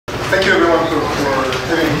thank you everyone for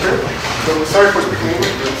having me here. So sorry for speaking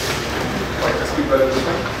English, but like I speak better this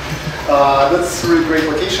time. That's a really great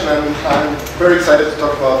location, and I'm very excited to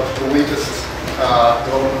talk about the latest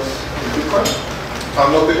developments in Bitcoin.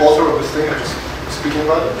 I'm not the author of this thing, I'm just speaking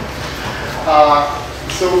about it.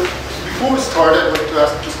 So before we start, I'd like to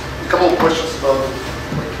ask just a couple of questions about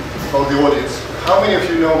the audience. How many of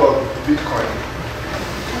you know about Bitcoin?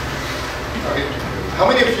 Okay. How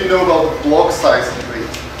many of you know about block size debate?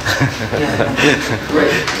 Great.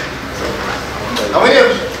 So, how many of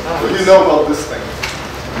you know about this thing?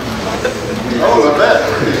 Oh, not bad.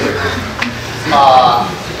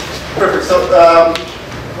 Perfect. So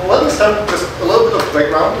let me start with just a little bit of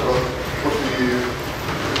background about what we're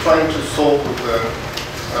trying to solve with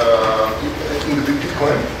in the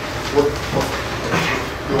Bitcoin, what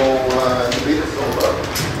the whole debate is all about,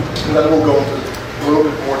 and then we'll go into a little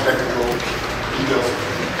bit more technical details of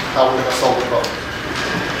how we're going to solve the problem.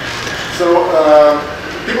 So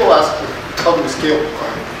people ask, how do we scale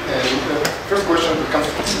Bitcoin? And the first question that comes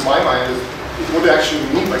to my mind is, what do you actually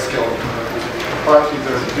mean by scaling? Apparently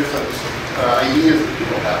there are different ideas that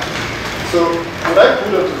people have. So what I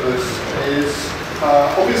put into this is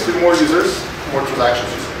obviously more users, more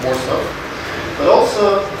transactions, more stuff, but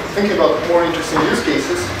also thinking about more interesting use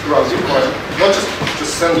cases around Bitcoin, not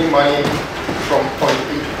just sending money from point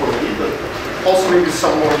A to point B, but also maybe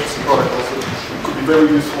some more interesting protocols that could be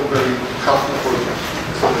very useful, very helpful for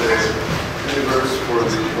the universe, for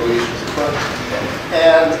the evaluations of Bitcoin.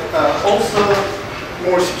 And also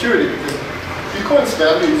more security, because Bitcoin's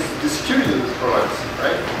value is the security that it provides,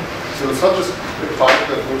 right? So it's not just a pipe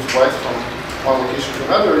that moves bytes from one location to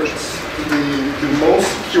another, it's the most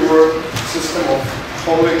secure system of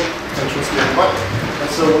holding and transmitting money. And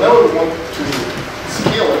so whenever we want to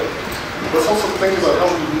scale it, let's also think about how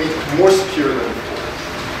we make it more secure than before.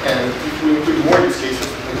 And if we include more use cases,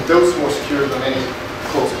 make those more secure than any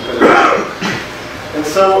close competitor. And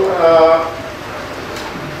so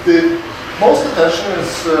the most attention is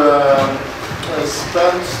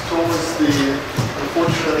spent towards the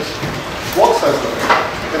unfortunate block size limit.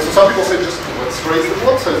 And so some people say, just let's raise the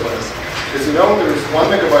block size limit. As you know, there is 1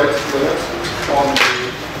 megabyte limit on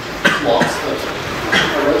the blocks that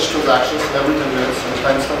arrange transactions every 10 minutes and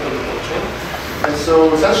timestamp of the blockchain. And so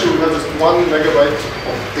essentially we have just 1 megabyte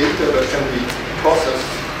of data that can be processed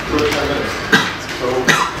per 10 minutes. So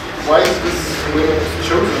why is this limit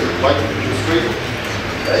chosen? Why can't we just raise it?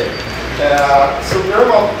 Right? So there are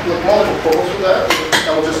multiple problems with that.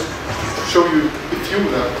 I will just show you a few of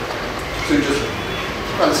them. So you just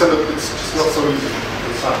understand that it's just not so easy to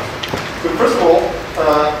design. So first of all,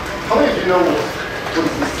 how many of you know what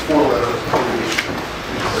is this 4-letter combination?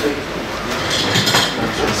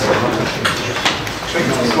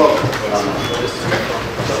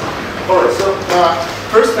 Alright, so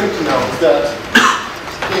first thing to know is that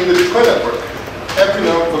in the Bitcoin network, every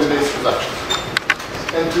node validates transactions.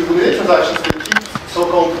 And to validate transactions, they keep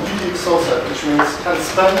so-called UTXO set, which means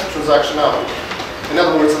unspent transaction output. In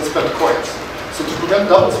other words, unspent coins. So to prevent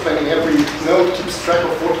double spending, every node keeps track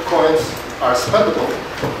of what coins are spendable.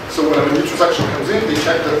 So when a new transaction comes in, they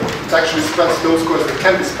check that it actually spends those coins that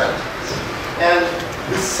can be spent. And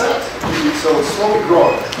this set, so it's slowly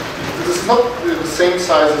growing. This is not the same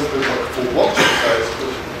size as the full blockchain size,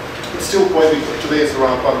 but it's still quite big. Today it's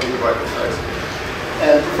around 1 gigabyte in size.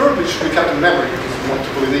 And preferably it should be kept in memory because you want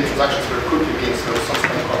to validate transactions very quickly against those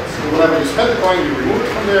unspent coins. So whenever you spend a coin, you remove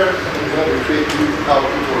it from there, and whenever you create new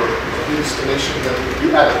output or new destination, then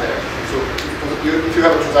you add it there. So if you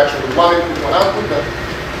have a transaction with 1 input, 1 output, then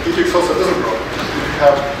UTXO set doesn't grow. If you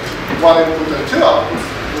have 1 input and 2 outputs,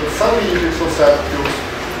 then suddenly UTXO set goes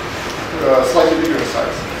slightly bigger in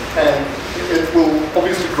size. And it will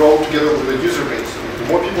obviously grow together with the user base. So the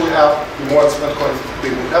more people you have, the more unspent coins they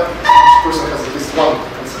will have. Each person has at least 1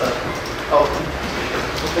 unspent output.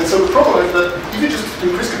 And so the problem is that if you just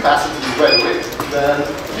increase capacity right away, then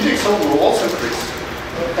UTXO will also increase.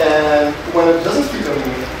 And when it doesn't fit in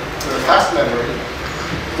fast memory,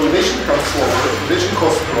 validation becomes slower, validation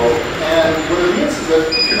costs grow, and what it means is that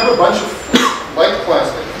if you have a bunch of light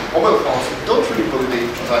clients like mobile phones that don't really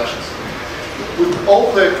validate transactions, with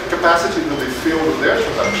all the capacity that they fill with their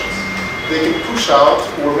transactions, they can push out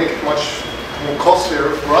or make it much more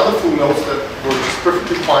costlier for other full nodes that were just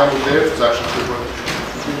perfectly fine with their transactions.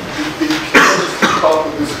 They can't just keep up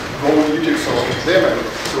with this growing UTXO of their memory.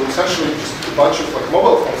 So essentially just a bunch of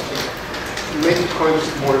mobile phones can make Bitcoin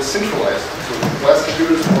just more centralized. So less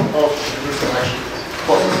computers, more powerful computers can actually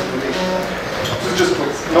process information. This is just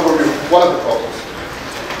an overview of one of the problems.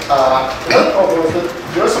 Another problem is that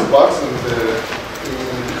there are some bugs in the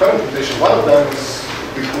Bitcoin implementation. One of them is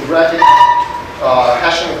the quadratic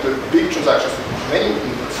hashing of the big transactions with many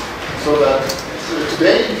inputs, so that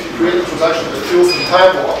today, if you create a transaction that fills the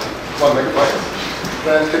entire block, 1 megabyte,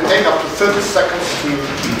 then it can take up to 30 seconds to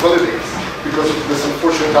validate because of this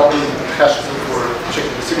unfortunate algorithm that hashes it for checking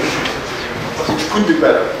the signatures, which could be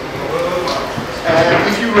better. And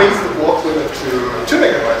if you raise the block limit to 2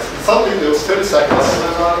 megabytes, suddenly those 30 seconds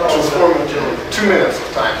transform into 2 minutes of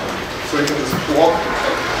time. So you can just block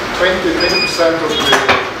 20% of the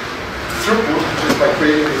throughput just by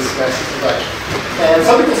creating this massive transaction. And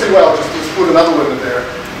some people say, well, just put another limit there,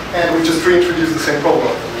 and we just reintroduce the same problem.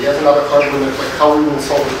 We have another hard limit, like how we will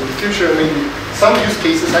solve it in the future. Maybe some use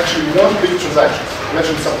cases actually want big transactions. I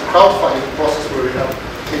mentioned some crowdfunding process where we have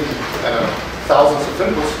maybe, I don't know, thousands of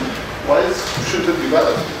inputs. Why shouldn't it be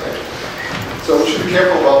valid? Right? So we should be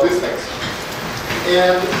careful about these things.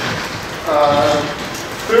 And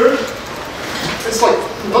third, it's like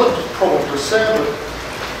not a problem per se, but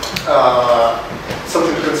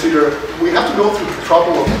something to consider. We have to go through the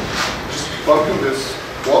trouble of just bumping this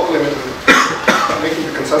block limit and making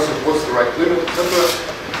the consensus of what's the right limit, etc.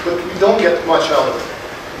 But we don't get much out of it.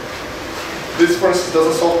 This, for instance,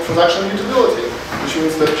 doesn't solve transaction mutability, which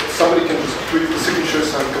means that somebody can just tweak the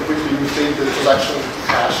signatures and completely mutate the transaction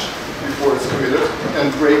hash before it's committed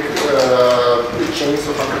and break big chains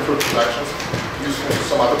of unconfirmed transactions using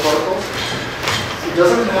some other protocols. It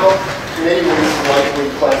doesn't help in any ways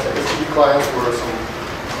lightweight clients like STD clients or some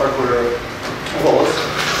hardware wallets.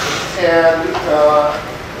 And it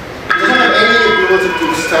doesn't have any ability to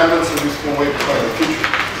extend it in a useful way in the future.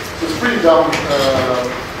 So it's pretty dumb to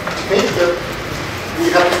think that we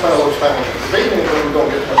have to spend a lot of time on debating it and we don't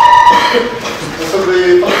get much. And so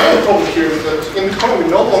the fundamental problem here is that in Bitcoin we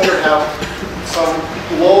no longer have some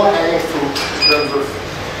low-hanging fruit in terms of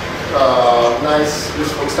nice,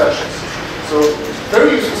 useful extensions. So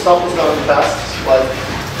very useful stuff was done in the past, like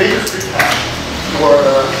data street hash, or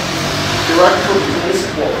hierarchical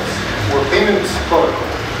deterministic wallets, or payment protocol,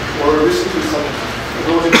 or recently some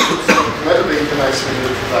ability to put some metadata nicely in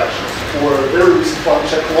the transactions, or very recent one,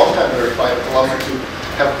 check block time verify that allows you to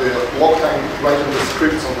have the block time right in the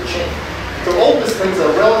scripts on the chain. So all these things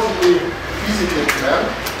are relatively easy to implement.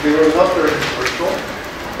 They are not very controversial.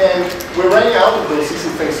 And we're running out of those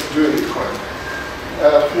easy things to do in Bitcoin.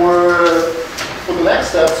 For the next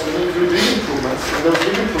steps, we need to do big improvements, and those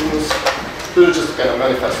big improvements will just kind of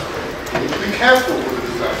manifest. We need to be careful with the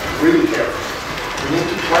design, really careful. We need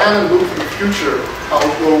to plan and look for the future, how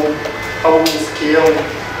it will scale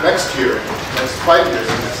next year, next 5 years,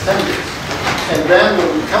 next 10 years. And then when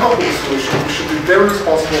we come up with a solution, we should be very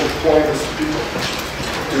responsible in deploying this to people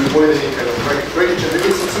to avoid any kind of breakage. And we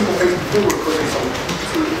did some simple things before. We're putting some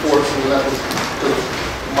reports in the network because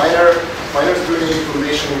miners doing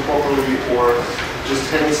information improperly or just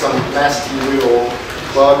having some nasty little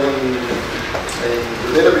bug in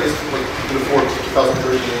the database like before 2013.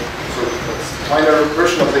 So that's a minor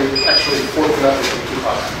version of the actually fourth network too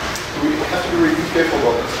high. We have to be really careful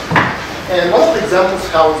about this. And one of the examples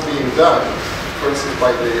how it's being done, for instance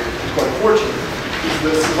by the Bitcoin 14, is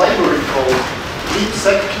this library called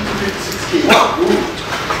leapsec P256K1.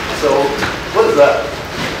 So what is that?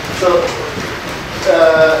 So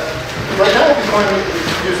right now Bitcoin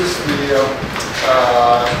uses the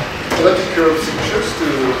elliptic curve signatures to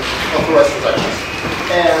authorize transactions.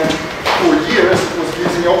 And for years it was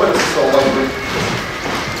using OpenSSL library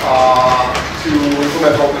to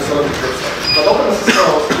implement OpenSSL elliptic curve signatures. But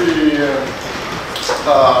OpenSSL is pretty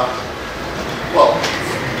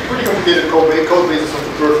pretty complicated code base is not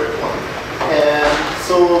the perfect one. And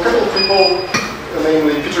so a couple of people,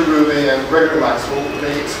 namely Peter Ruby and Gregory Maxwell,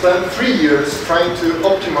 they spent 3 years trying to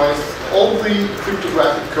optimize all the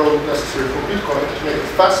cryptographic code necessary for Bitcoin to make it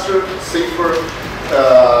faster, safer,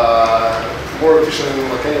 more efficient in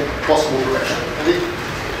like any possible direction. And they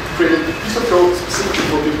created a piece of code specifically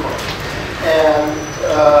for Bitcoin. And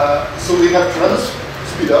so they have tremendous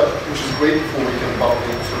speed up, which is great before we can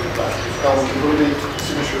validate certain classes. Now we can validate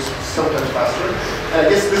signatures sometimes faster. And I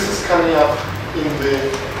guess this is coming up in the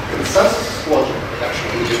consensus logic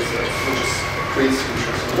actually, which is create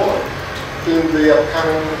signatures in wallet. In the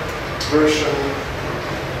upcoming version,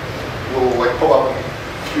 will like pop up in a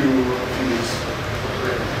few weeks.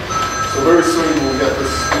 So very soon you will get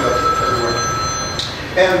this speed up everywhere.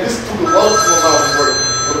 And this took a lot of work,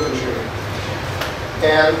 a lot of engineering.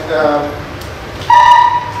 And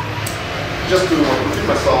just to repeat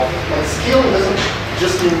myself, like scaling doesn't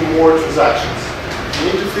just mean more transactions.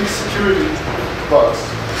 You need to fix security bugs.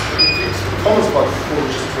 You need to fix performance bugs before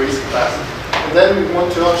we just raise capacity. And then we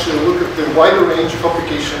want to actually look at the wider range of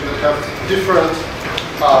applications that have different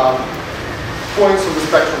points on the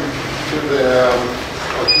spectrum to the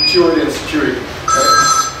utility and security. Right?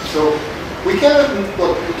 So we can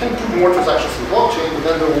put more transactions in the blockchain, but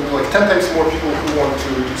then there will be like 10 times more people who want to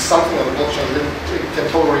do something on the blockchain that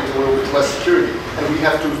can tolerate a little bit less security. And we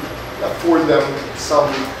have to afford them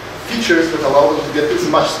some features that allow them to get as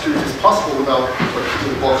much security as possible without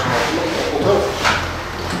keeping the blockchain altogether.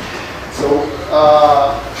 So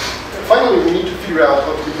finally, we need to figure out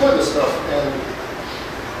how to deploy this stuff. And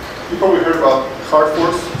you probably heard about hard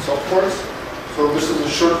forks, soft forks. So this is a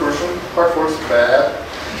short version. Hard forks bad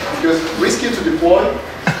because risky to deploy.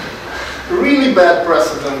 Really bad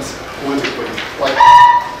precedent politically. Like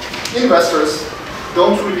investors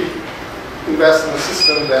don't really invest in a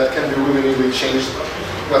system that can be willy-nilly changed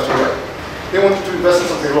left or right. They want to invest in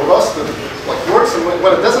something robust that works, and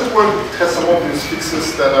when it doesn't work, it has some obvious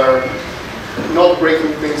fixes that are not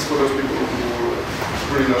breaking things for those people who are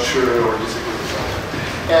really not sure or disagree with something.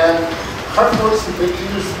 And hard forks make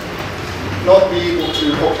users not be able to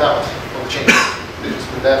opt out of changes. They just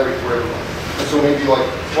mandatory for everyone. And so maybe like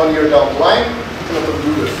 1 year down the line, you cannot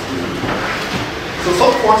do this. So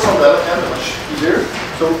soft forks on the other hand are much easier.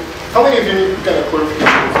 So how many of you need kind of clarification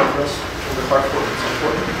of the difference in the hard fork and soft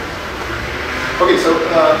fork? Okay, so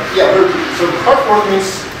so hard fork means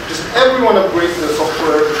just everyone upgrades the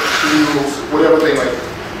software to whatever they might do.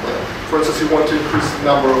 For instance, you want to increase the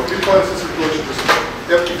number of bitcoins in circulation. Just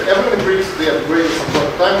if everyone agrees, they upgrade at some point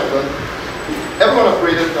in time, and then if everyone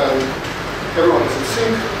upgraded, then everyone is in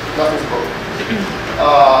sync, nothing's broken.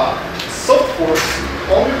 Soft forks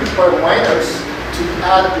only require miners to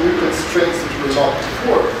add new constraints that were not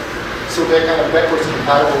before. So they're kind of backwards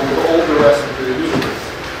compatible with all the rest of the user base.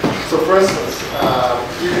 So for instance,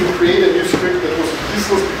 you can create a new script that was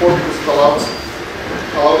useless before because it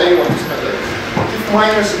allowed anyone to spend it. If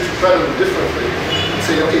miners interpret it differently and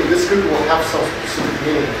say, okay, this script will have some specific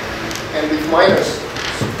meaning, and if miners,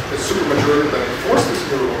 the supermajority of them, enforce this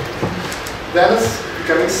new rule, then it's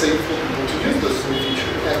becoming safe for people to use this new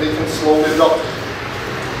feature, and they can slowly adopt it.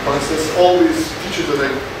 For instance, all these features that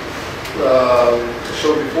I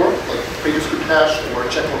showed before, like pages script hash or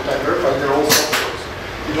check log time verify, they're all soft forks.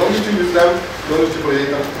 You don't need to use them, you don't need to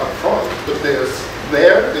validate them up front, but they're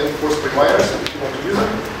there, they're enforced by miners, and if you want to use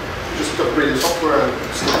them, you just upgrade the software and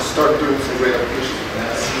start doing some great applications.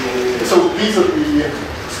 So these are the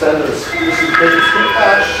standards. This is pages script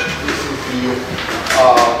hash, this is the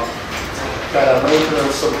kind of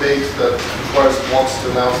maintenance update that requires blocks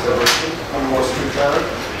to announce their version in a more strict manner,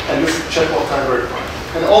 and this is check log time verify.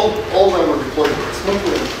 And all of them were deployed very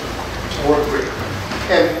smoothly and work great.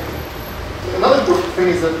 And another important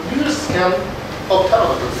thing is that users can opt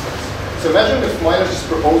out of those things. So imagine if miners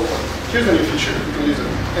just proposed, here's a new feature, you can use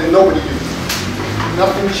it, and nobody uses it.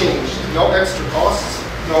 Nothing changed, no extra costs,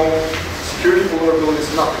 no security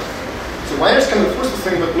vulnerabilities, nothing. So miners can enforce the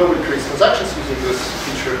thing, but nobody creates transactions using this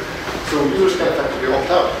feature, so users can effectively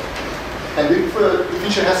opt out. And if the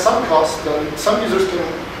feature has some cost, then some users can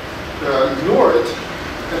ignore it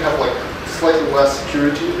and have like slightly less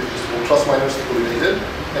security. They just will trust miners to validate it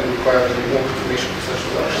and require maybe more confirmation for such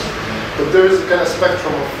transactions. But there is a kind of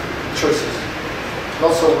spectrum of choices,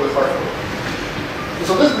 not so with hard fork. And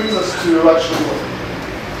so this brings us to actually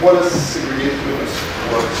what is segregated witness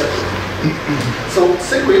or segregated. So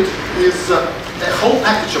segregated is a whole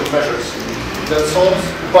package of measures that solves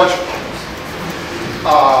a bunch of problems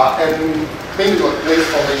and maybe like lays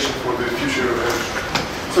foundation for the future evolution.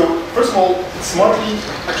 So first of all, it smartly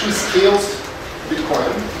actually scales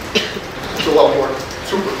Bitcoin to allow more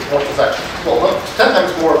throughput, more transactions. Well, not 10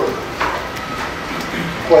 times more, but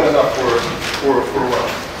quite enough for a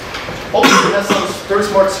while. Also, it has some very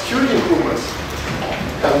smart security improvements.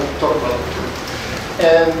 I will talk about them.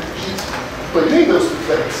 And by doing those two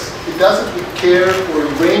things, it does it with care for a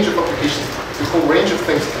range of applications. The whole range of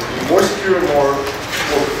things can be more secure, more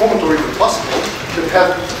performatory than possible, that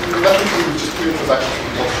have nothing to do with just doing transactions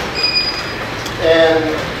with blockchain. And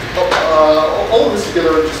all of this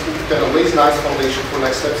together just kind of lays nice foundation for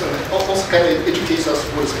next steps, and also kind of educates us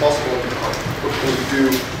what is possible in Bitcoin. What can we do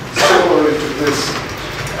similarly to this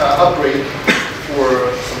upgrade for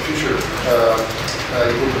some future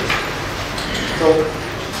improvements. So,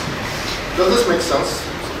 does this make sense?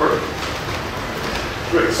 Perfect.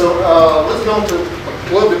 Great. So let's go into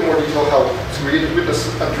a little bit more detail how segregated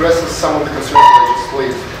witness addresses some of the concerns that I just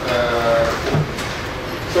laid.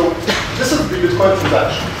 So this is the Bitcoin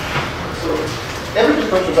transaction. So every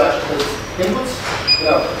Bitcoin transaction has inputs and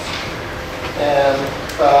outputs. And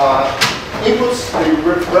inputs, they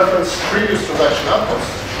reference previous transaction outputs,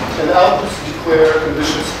 and outputs declare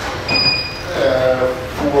conditions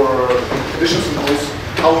for conditions and rules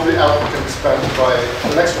how the output can be spent by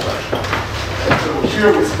the next transaction. And so here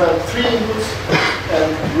we spend 3 inputs and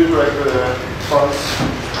redirect the funds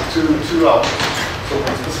to 2 outputs. So we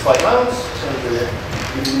specify amounts and the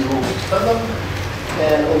rules to spend them.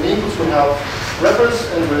 And on the inputs we have reference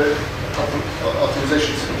and the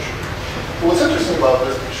authorization signature. What's interesting about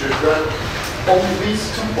this picture is that only these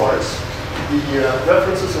 2 parts, the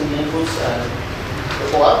references and the inputs and the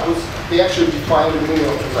whole outputs, they actually define the meaning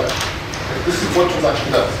of transaction. This is what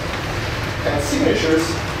transaction does. And signatures,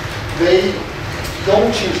 they don't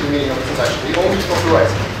change the meaning of the transaction, they only authorize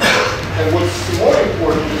it. And what's more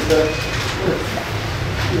important is that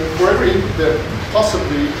for every input there are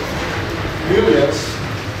possibly millions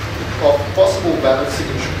of possible valid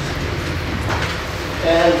signatures.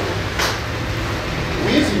 And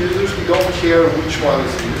we as users, we don't care which one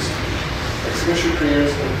is used. Like signature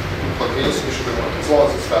creators can plug any signature they want, as long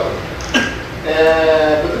as it's valid.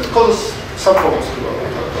 But it causes some problems too, I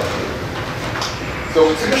won't talk about it. So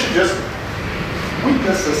signature just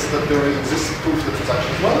witnesses that there exists proof that transaction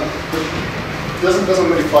is valid, but doesn't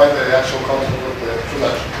modify the actual content of the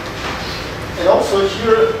transaction. And also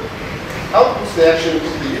here, outputs, they actually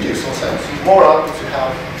put the UTXO sense. The more outputs you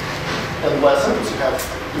have and less inputs you have,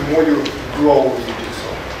 the more you grow the UTXO.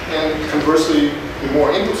 And conversely, the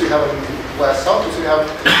more inputs you have and less outputs you have,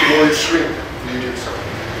 the more you shrink the UTXO.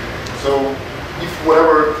 So if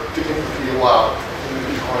whatever technically allowed in the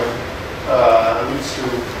Bitcoin leads to a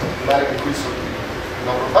dramatic increase of the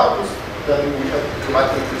number of outputs, then we have a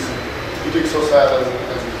dramatic increase in UTXO side and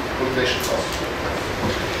validation costs.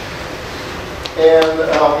 And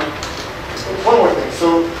one more thing.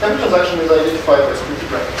 So every transaction is identified as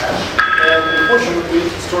cryptographic hash. And unfortunately,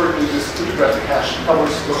 historically, this cryptographic hash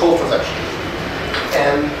covers the whole transaction.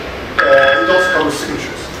 And it also covers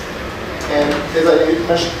signatures. And as I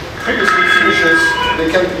mentioned previously, signatures, they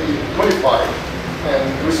can be modified. And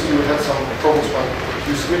recently we had some problems when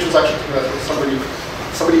you submit transactions to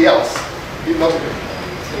somebody else, not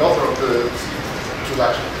an author of the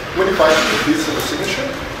transaction, modifies this in the signature.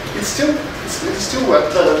 It's still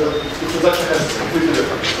wet, the transaction has completely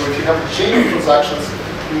different. So if you have a chain of transactions,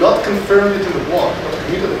 not confirmed it in the block, not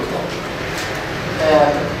committed in the block,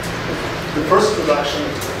 and the first transaction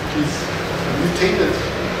is mutated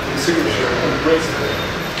in the signature and breaks the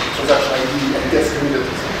transaction ID and gets committed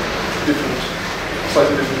to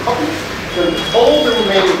slightly different copies, then all the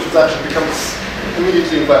remaining transaction becomes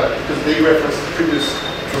immediately invalid because they reference the previous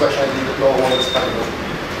transaction ID that no longer is valid.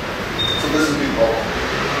 So this is a big problem.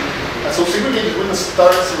 And so segregated witness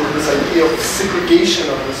starts with this idea of segregation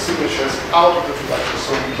of the signatures out of the transaction, so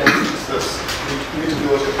we can use this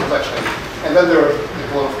mutability of transaction ID. And then there are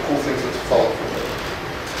a lot of cool things that follow from that.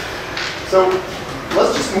 So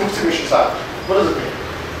let's just move signatures out. What does it mean?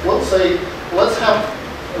 Let's have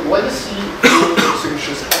a legacy of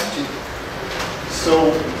signatures empty, so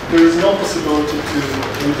there is no possibility to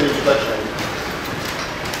mutate transaction ID.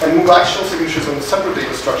 And move actual signatures on a separate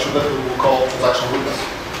data structure that we will call transaction witness.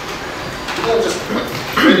 We'll just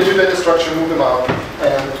create a new data structure, move them out,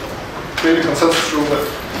 and create a consensus rule that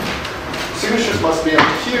signatures must be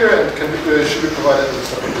empty here and should be provided in a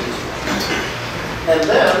separate data structure. And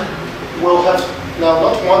then we'll have now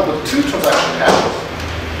not one but 2 transaction hashes.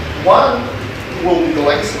 One will be the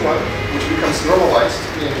legacy one, which becomes normalized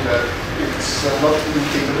in that it's not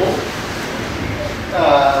mutatable,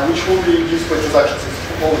 which will be used by transactions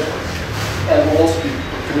always, and will also be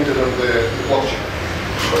committed on the blockchain.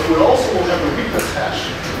 But we also will have a witness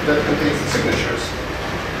hash that contains the signatures,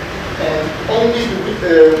 and only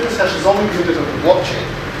the witness hash is only committed on the blockchain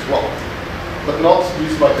as well, but not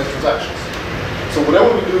used by the transactions. So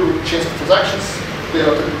whatever we do with chains of transactions, they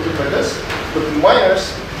are committed by this, but the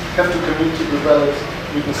miners have to commit to the valid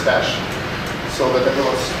witness hash so that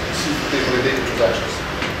everyone sees that they validate the transactions.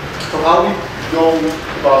 So how we go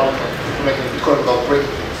about implementing Bitcoin without breaking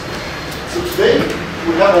things? So today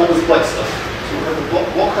we have all this black stuff. So we have the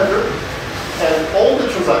block header, and all the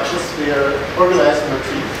transactions, they are organized in a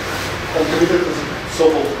tree and committed as a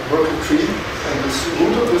so-called vertical tree. And the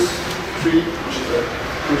root of this tree, which is a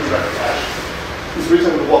cryptographic hash, is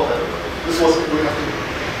written in the block header. This was what we have to do.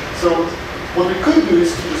 So what we could do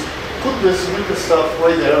is to just put this witness stuff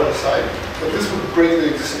right there on the side, but this would break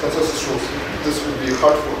the existing consensus rules. This would be a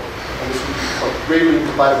hard fork, and this would be greatly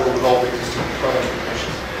incompatible with all the existing Bitcoin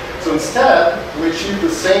implementations. So instead, we achieve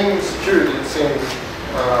the same security, the same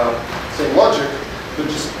logic, but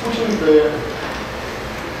just putting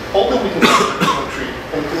all the witnesses in the tree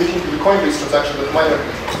and committing to the Coinbase transaction that miner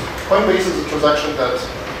controls. Coinbase is a transaction that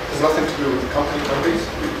has nothing to do with the company Coinbase.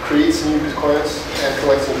 It creates new Bitcoins and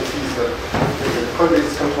collects all the fees that Coinbase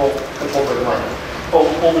is controlled by the miner. All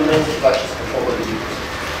the remaining transactions are controlled by the users.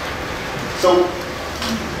 So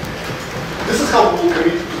this is how we will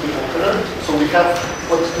commit to the opener. So we have,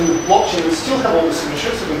 what in the blockchain, we still have all the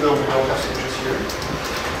signatures, even though we don't have signatures here.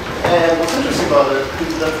 And what's interesting about it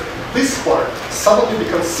is that this part suddenly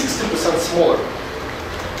becomes 60% smaller.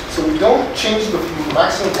 So we don't change the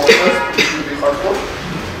maximum block size, which will be hard fork.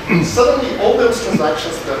 Suddenly, all those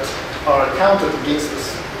transactions that are counted against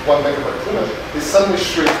this 1 megabyte limit, they suddenly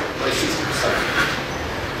shrink by 60%.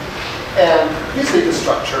 And this data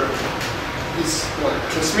structure is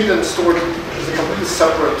transmitted and stored as a completely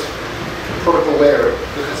separate protocol layer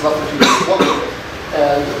that has nothing to do with blockchain.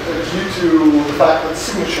 And due to the fact that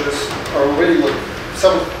signatures are already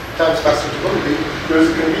 7 times faster to validate, there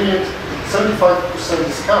is a convenient 75%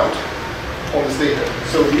 discount on this data.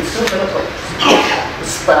 So you still cannot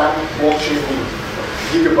spam blockchain with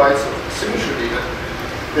gigabytes of signature data.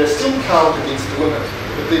 They still count against the limit,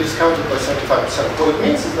 but they discounted by 75%. What it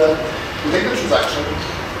means is that we take the transaction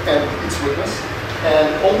and its witness, and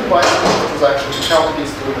all the bytes of the transaction we count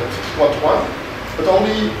against the limit 1 to 1, but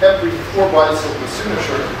only every 4 bytes of the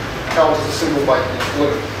signature count as a single byte against the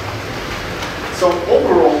limit. So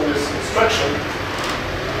overall, this instruction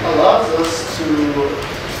allows us to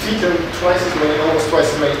feed in almost twice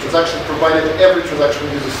as many transactions, provided every transaction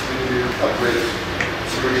uses the upgraded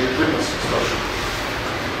segregated witness structure.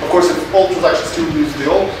 Of course, if all transactions still use the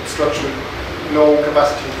old structure, no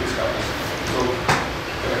capacity increase happens. So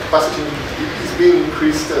capacity is being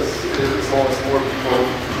increased as long as more people,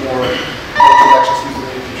 more transactions use it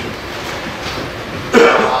in the future.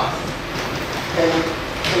 And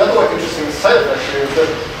another interesting side effect here is that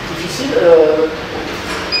if you see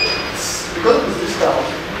because of this discount,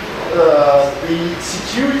 the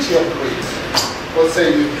security upgrades, let's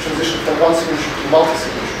say you transition from one signature to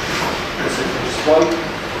multi-signature, let's say from just one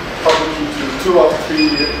public key to 2 out of 3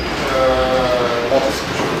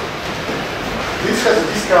 multi-signature. This has a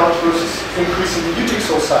discount versus increasing the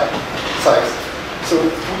UTXO size. So we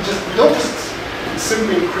don't just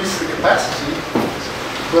simply increase the capacity,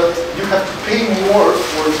 but you have to pay more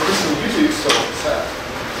for increasing the UTXO size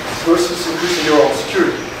versus increasing your own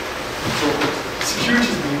security. So security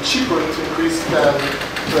is being cheaper to increase than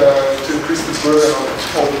to increase the burden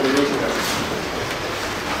of all the validating efforts.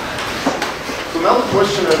 So now the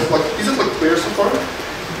question is it clear so far?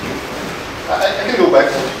 I can go back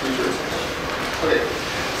to the features. Okay.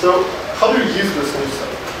 So how do you use this new stuff?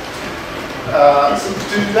 So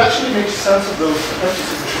to actually make sense of those empty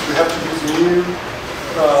signatures, we have to use new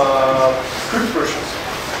script versions.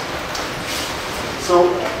 So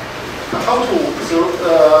how to look? So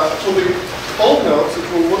for the old nodes, it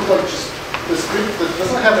will look like just the script that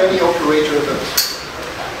doesn't have any operator that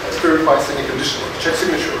verifies any condition, like check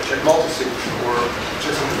signature, or check multi-signature, or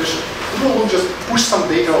check some condition. It will just push some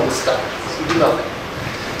data on the stack and do nothing.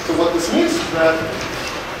 So what this means is that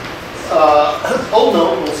old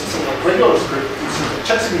node will see some regular script, will see the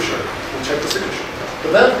check signature, will check the signature.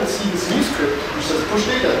 But then we'll see this new script which says push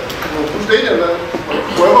data. It will push data, and then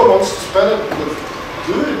whoever wants to spend it will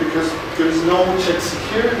do it, because there is no check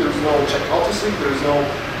secure, there is no check multisig, there is no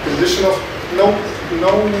condition of no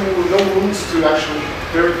rules to actually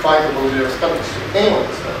verify the validity of spending. So anyone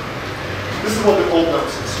can spend. This is what the old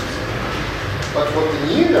nodes see. But what the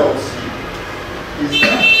new nodes see is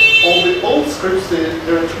that all the old scripts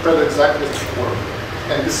they're interpreted exactly as before,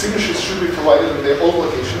 and the signatures should be provided in their old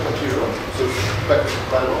location, like 0, so it's backwards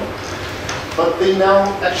compatible. But they now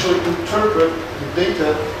actually interpret the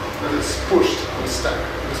data that is pushed on the stack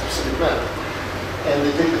in a specific manner. And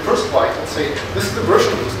they take the first byte and say, this is the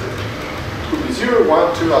version of the script. It could be 0, 1,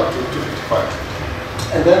 2, up to 255.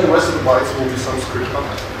 And then the rest of the bytes will be some script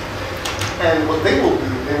content. And what they will do,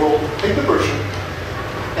 they will take the version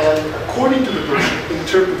and, according to the version,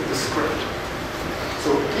 interpret the script.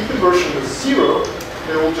 So if the version is 0,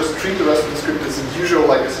 they will just treat the rest of the script as a usual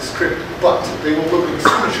legacy script. But they will look at the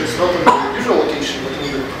signatures not in the usual location, but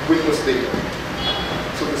in the witness data.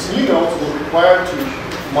 So this new node will require to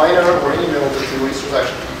miner or any node that relates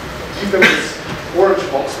transaction, give them this orange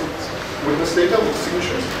box with witness data with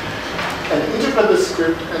signatures, and interpret the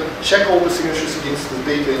script and check all the signatures against the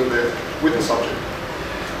data in the witness object.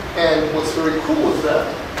 And what's very cool is that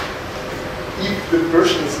if the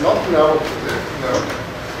version is not known to the node,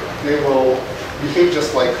 they will behave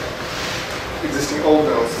just like existing old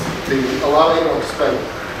nodes. They allow anyone to spend.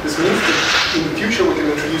 This means that in the future we can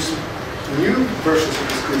introduce new versions of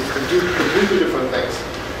the script that do completely different things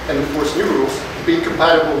and enforce new rules, being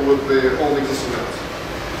compatible with the old existing nodes.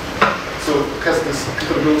 So it has this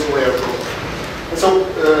compatibility layer problem. And so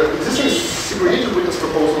existing segregated witness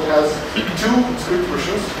proposal has 2 script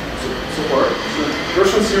versions so far. So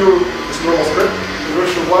version 0 is normal script, and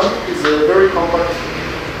version 1 is a very compact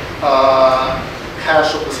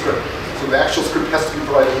hash of the script. So the actual script has to be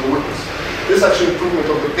provided in the witness. This actually improvement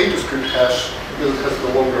of the pay-to-script hash, because it has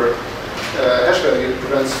the longer hash value, it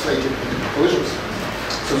prevents native collisions.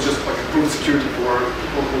 So it's just like improved security for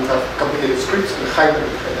people who have complicated scripts and hide them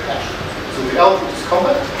in the hash. So the output is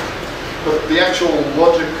compact, but the actual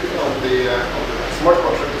logic of the smart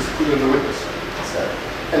contract is put in the witness instead.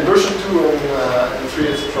 And version 2 and 3,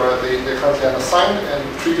 etc., they're currently unassigned and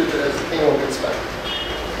treated as anyone can spec,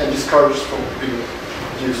 and discouraged from being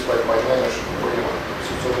used by miners or anyone.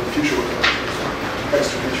 So in the future we can use some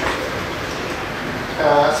extra features.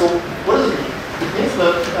 So what does it mean? It means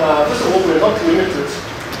that, first of all, we're not limited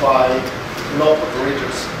by knob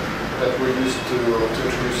operators that we're used to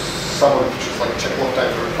introduce some of the features like check lock time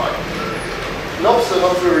verify. Knobs are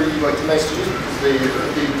not very nice to use because they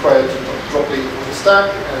require to drop data from the stack,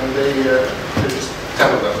 and they're just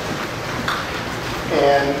 10 of them.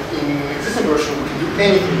 And in existing version, we can do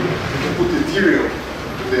anything. We can put the Ethereum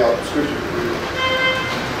to the output script.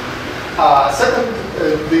 Second,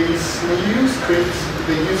 these new scripts,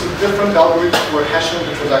 they use a different algorithm for hashing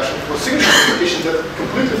the transaction for signature verification that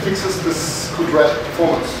completely fixes this good red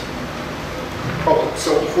performance problem.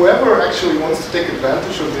 So whoever actually wants to take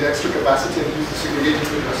advantage of the extra capacity and use the segregated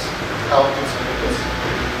witness outputs and witness,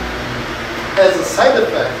 as a side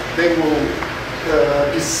effect, they will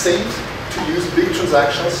be safe to use big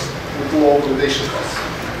transactions with low validation costs.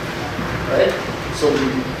 Right? So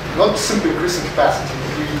not simply increasing capacity.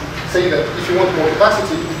 We say that if you want more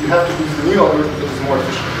capacity, you have to use the new algorithm that is more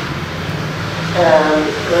efficient. And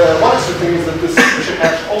one extra thing is that this signature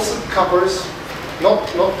hash also covers not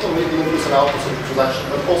only the inputs and outputs of the transaction,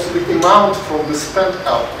 but also the amount from the spent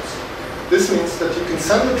outputs. This means that you can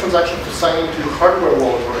send the transaction to sign into a hardware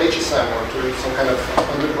wallet or HSM or to some kind of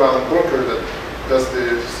underground broker that does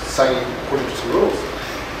the signing according to some rules.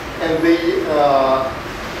 And they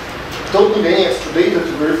don't need any extra data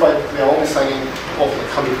to verify that they are only signing off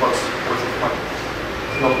like 100 bucks worth of money.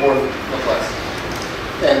 Not more, not less.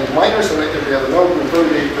 And miners and every other node will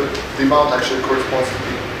validate that the amount actually corresponds to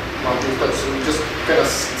the amount of that. So you just kind of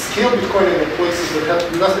scale Bitcoin in places that have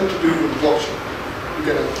nothing to do with the blockchain. You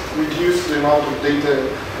can reduce the amount of data,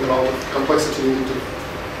 the amount of complexity needed to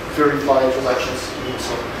verify transactions in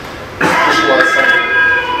some specialized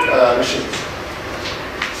machines.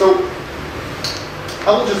 So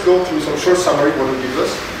I will just go through some short summary what it gives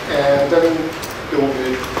us, and then there will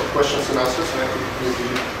be questions and answers, and I could maybe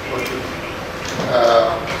want to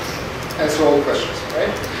answer all the questions, right?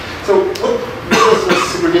 So what does this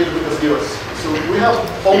segregated witness give us? So we have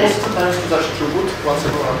almost 2 times transaction throughput once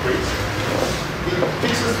everyone upgrades. It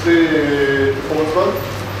fixes the performance bug.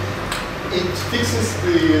 It fixes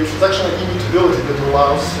the transaction immutability that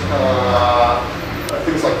allows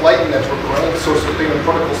things like Lightning Network or any source of payment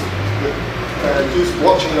protocols that use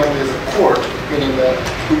blockchain only as a core, meaning that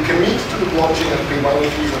we commit to the blockchain and pay money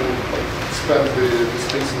fees and spend the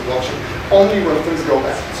space in the blockchain only when things go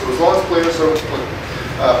bad. So as long as players are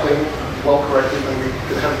playing well correctly, then we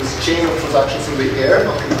can have this chain of transactions in the air,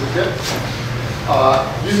 not committed yet,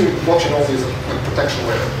 using blockchain only as a protection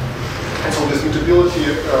layer. And so this mutability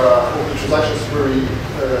of the transactions is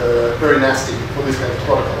very nasty for these kind of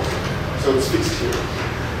protocols. So it's fixed here.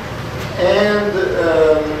 And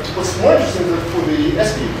what's more interesting is that for the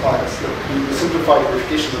SPE clients, the simplified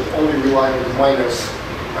verification that only rely on the miners'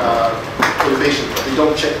 validation, they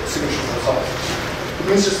don't check signatures themselves. It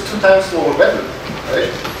means just 2 times slower better,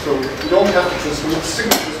 right? So you don't have to transmit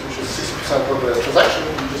signatures, which is 60% of the transaction.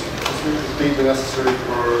 You just transmit the data necessary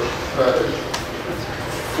for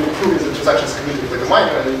proving the transaction is committed by the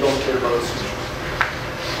miner, and you don't care about the signature.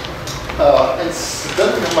 And it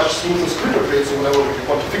doesn't have much smoother script upgrades, so whenever we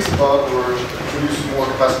want to fix a bug or introduce more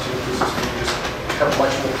capacity into the system, we just have a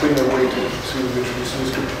much more cleaner way to introduce new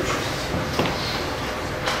script versions.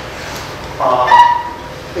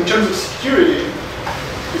 In terms of security,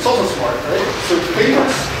 it's also smart, right? So it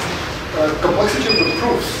favors complexity of the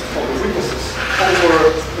proofs of the witnesses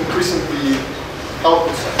over increasing the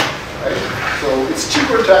output side, right? So it's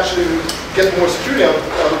cheaper to actually get more security out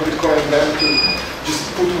of Bitcoin than to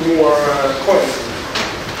just put more coins in.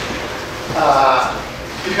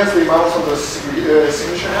 It has the amounts on the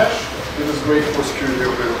signature hash. It is great for security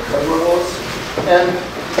of the hardware wallets. And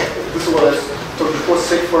this is what I talked before,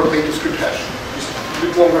 safe for pay-to-script hash. Just a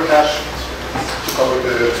bit longer hash to cover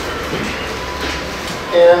the script.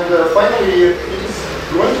 And finally, it is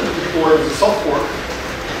going to be deployed as a soft fork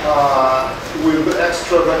with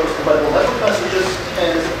extra records compatible network messages,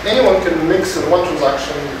 and anyone can mix in one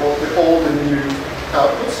transaction both the old and new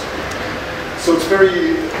outputs. So it's very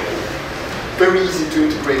easy to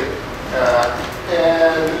integrate it.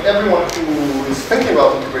 And everyone who is thinking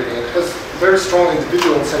about integrating it has very strong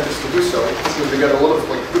individual incentives to do so, because they get a lot of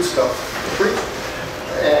like good stuff for free.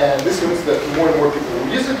 And this means that more and more people will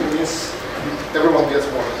use it, and means everyone gets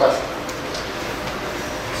more capacity.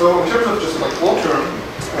 So in terms of just like long term,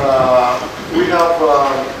 we have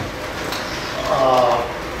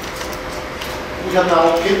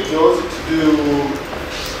now capability to do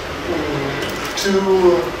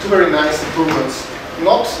two very nice improvements,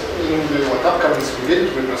 not in the like upcoming segregated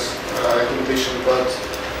witness implementation, but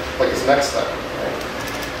like its next step. Right?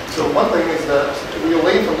 So one thing is that we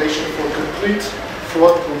lay foundation for complete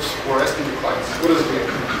fraud proofs for SPD clients. What does it mean?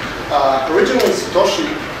 Originally, Satoshi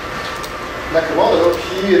Nakamoto,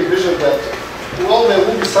 he envisioned that, well, there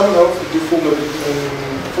will be some nodes that do full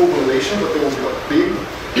validation, but they will be like big,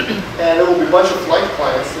 and there will be a bunch of light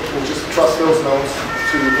clients that will just trust those nodes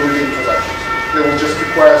to validate transactions. They will just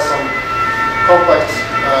require some complex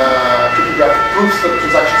cryptographic proofs that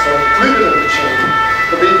transactions are included in the chain,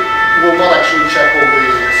 but they will not actually check all the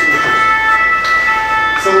signatures.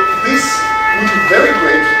 So this would be very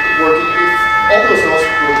great working if all those nodes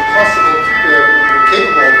were possible, were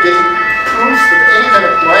capable of getting proofs that any kind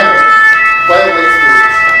of miner violates the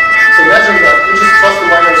rules. So imagine that we just trust the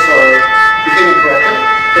miners are behaving correctly,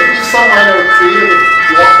 but if some miner created a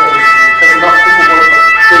block that has enough people work that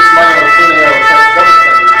takes miner or thin air or tries to double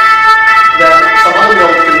standard, then some other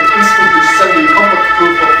node can instantly send you a complex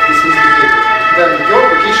proof of this misbehavior. Then your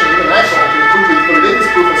application, even actually, can quickly validate this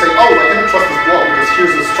proof and say, oh, I cannot trust this block because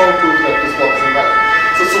here's a strong proof that this block is invalid.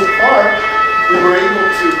 So far, we were able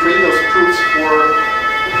to create those proofs for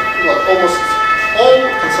like, almost all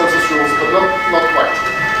consensus rules, but not quite.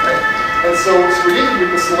 Right? And so segregated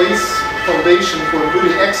witness lays foundation for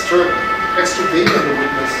including extra data in the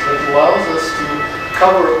witness that allows us to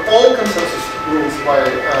cover all consensus rules by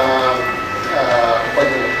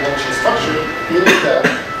the blockchain structure, meaning that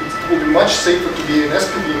it will be much safer to be an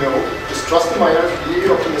SPD node, just trust the miners, be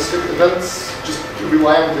optimistic, and then just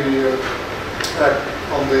rely on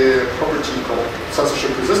the property called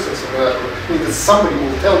censorship resistance, meaning that somebody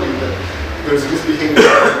will tell you that there's this behavior.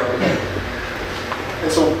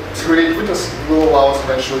 And so segregated witness will allow us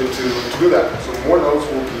eventually to do that. So more nodes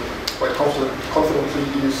will be quite confidently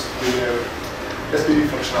use the SPD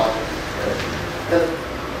functionality. And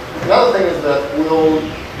another thing is that we'll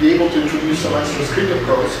be able to introduce some extra scripting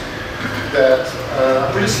codes that are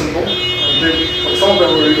pretty simple. Like some of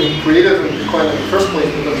them were even created in Bitcoin in the first place,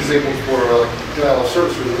 but not disabled for denial of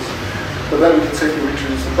service reasons. But then we can safely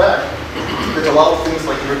reintroduce them back. That allow things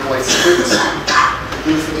like recognize scripts. It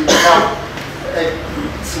means that you can have a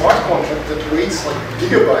smart contract that weighs like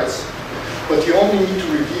gigabytes, but you only need to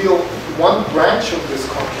reveal one branch of this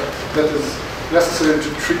contract that is necessary to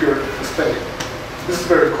trigger the spending. This is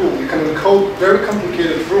very cool. You can encode very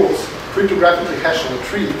complicated rules, cryptographically hash in a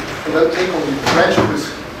tree, and then take only a branch of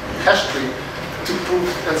this hash tree to prove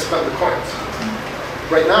and spend the coins.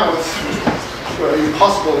 Right now, it's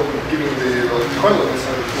impossible given the coin limits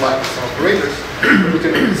and lack of some operators. We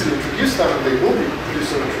can easily introduce them, and they will be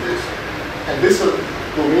produced and introduced. And this will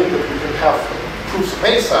mean that we can have proofs of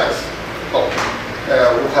any size. Well,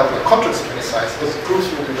 we'll have contracts of any size, but the proofs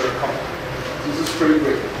will be very complex. This is pretty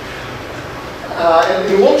great. And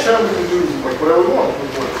in the long term, we can do like whatever we want.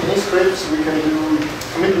 With any scripts, we can do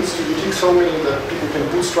commitments to unique so many that people can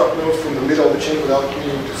bootstrap nodes from the middle of the chain without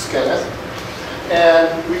needing to scan it. And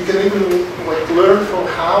we can even like learn from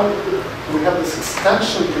how we have this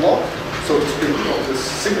extension block, so to speak, of these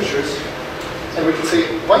signatures. And we can say,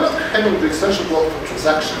 why not handle the extension block for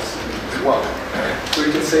transactions as well? So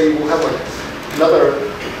you can say we'll have like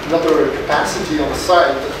another capacity on the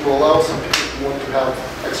side that will allow some people who want to have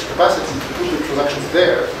extra capacity to put the transactions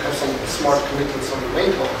there, to have some smart commitments on the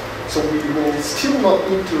main block. So we will still not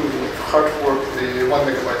need to hard fork the 1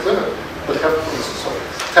 megabyte limit, but have, for instance,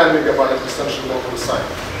 10 megabyte extension block on the side,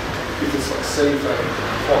 if it's like safe and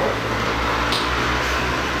performant.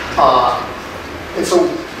 And so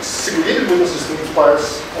segregated witness system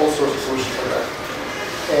inspires all sorts of solutions like that.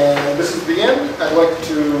 And this is the end. I'd like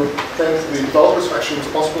to thank the developers who are actually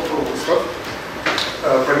responsible for all this stuff.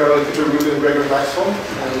 Primarily Peter Rubin, Gregory Maxwell,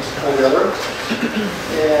 and all the others.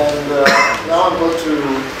 And now I'm going to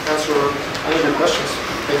answer any of your questions.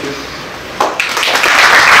 Thank you.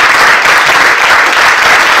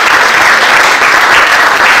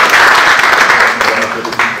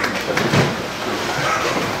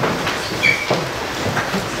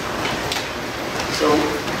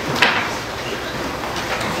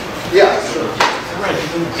 Yeah, sure. Right, you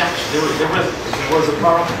didn't catch. There was a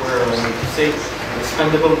part where you say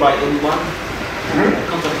expandable by anyone. I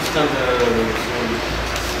can't understand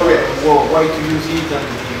why to use it and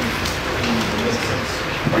it makes sense.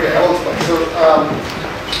 Okay, I will explain. So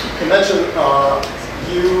imagine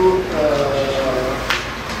you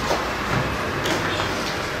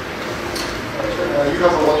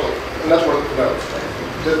have a network of nodes, right?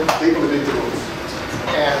 They validate the rules.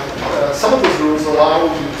 And some of those rules allow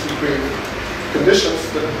you to create conditions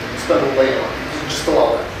that spend a layer on. Just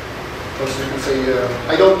allow that. So you can say,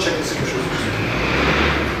 I don't check the signatures.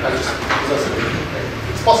 I just possess it. Right?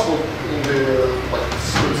 It's possible in the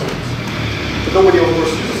scripts, but nobody of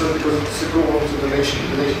course uses it because it's equivalent to donation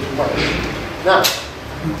to miners. Now,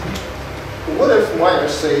 what if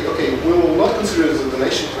miners say, okay, we will not consider it as a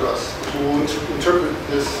donation to us, but we will interpret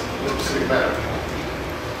this in a specific manner.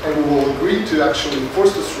 And we will agree to actually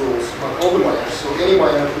enforce these rules on all the miners. So any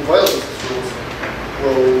miner who violates these rules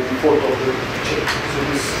will be forked off the chain. So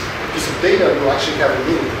this piece of data will actually have a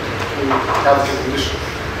meaning to have the condition.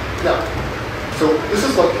 Now, so this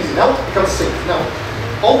is like easy. Now it becomes safe. Now,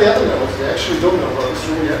 all the other nodes, they actually don't know about this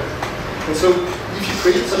rule yet. And so if you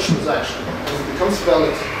create such a transaction and it becomes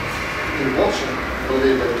valid in the blockchain,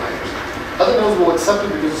 validated by the miners, other nodes will accept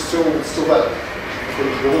it because it's still valid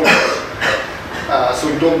according to the law. So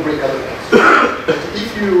you don't break other nodes.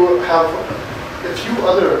 If you have a few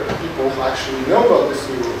other people who actually know about this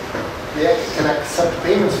new rule, they can accept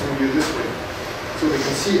payments from you this way. So they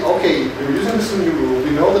can see, okay, we're using this new rule,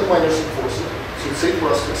 we know that miners enforce it, so it's safe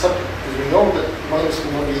for us to accept it, because we know that miners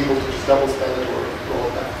will not be able to just double spend it or all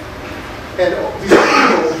of that. And these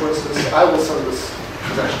people, for instance, I will send this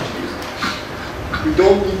transaction to you. We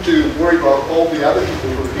don't need to worry about all the other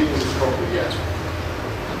people who are reading this properly yet.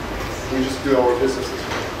 We just do our business this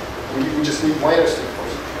way. We just need miners to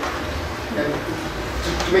enforce it. And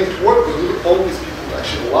to make it work, we need all these people to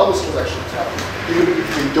actually allow this transaction to happen, even if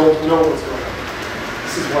they don't know what's going on.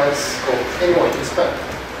 This is why it's called anyone can spend.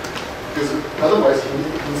 Because otherwise, it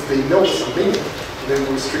means they know something, and they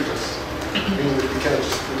will restrict us, meaning that we cannot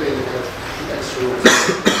just put any kind of extra rules.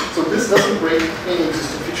 So this doesn't break any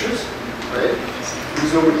existing features, right?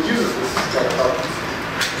 Because nobody uses this kind of outputs.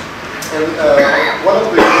 And one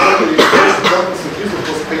of the first examples that used it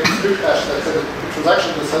was paid script hash that said a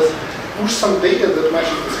transaction that says push some data that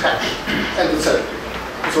matches this hash, and that's it.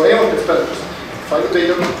 So anyone can spend it. Just find the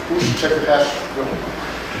data, push, check the hash, go.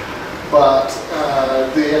 But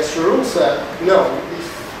the extra rule said, no,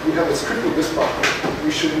 if we have a script with this property,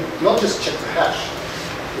 we should not just check the hash,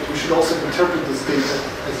 but we should also interpret this data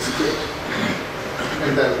as a script,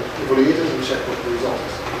 and then evaluate it and check what the result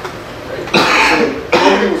is. Right? So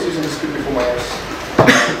nobody was using the script before miners.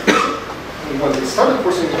 And when they started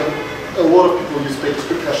forcing it, a lot of people use paid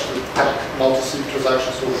script hash to hack multi-sig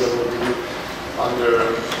transactions or whatever they do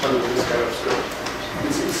under this kind of script.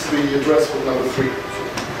 It's the address for number 3.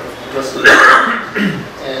 Address it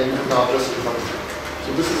and now address it with number 3. So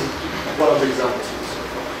this is one of the examples of this.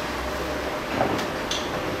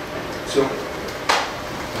 So,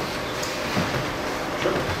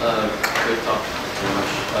 sure. Great talk. Very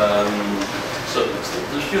much. So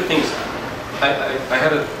there's a few things. I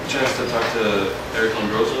had a chance to talk to Eric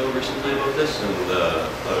Lombroso recently about this, and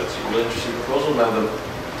thought it's a really interesting proposal. Now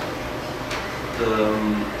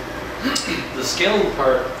the scaling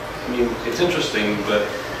part, I mean, it's interesting, but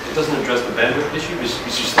it doesn't address the bandwidth issue. We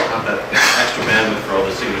still have that extra bandwidth for all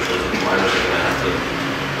the signatures that the miners are going to have to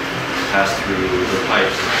pass through the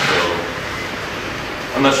pipes. So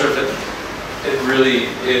I'm not sure if it really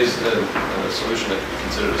is a solution that could be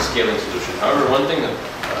considered a scaling solution. However, one thing that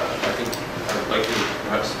I think I would like to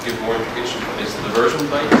perhaps give more implication is the version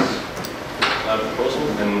bytes proposal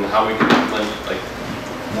and how we can implement like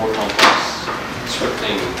more complex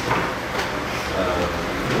scripting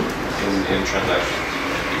in transactions.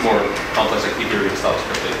 More complex like Ethereum style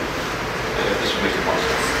scripting, if this would make it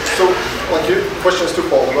possible. So, like your question is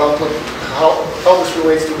twofold about like, how this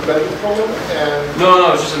relates to the bandwidth problem and...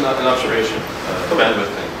 No, it's just an observation, the bandwidth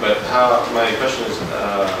thing. But my question is,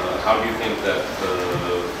 how do you think that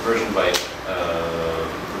the version byte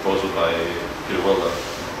proposal by Peter Wilda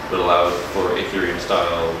would allow for Ethereum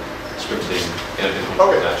style scripting in a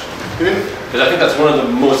transaction? Because I think that's one of the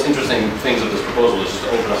most interesting things of this proposal is just to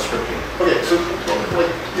open up scripting. Okay, so like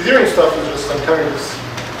Ethereum stuff is just, I'm carrying this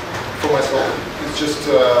for myself. It's just,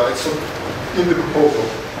 it's in the proposal.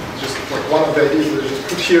 It's just like one of the ideas that is just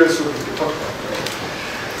put here so we can talk about it. Right?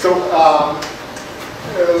 So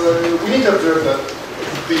we need to observe that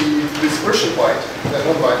this version byte, that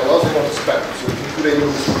one byte, allows everyone to spend. So we can put any of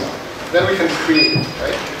this one. Then we can create it,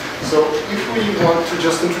 right? So if we want to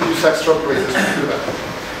just introduce extra operators, we can do that.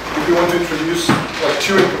 If we want to introduce like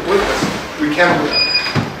Turing completeness, we can do that.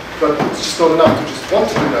 But it's just not enough to just want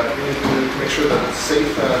to do that. We need to make sure that it's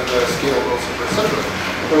safe and scalable, etc.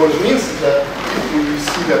 But what it means is that if we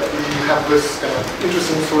see that we have this kind of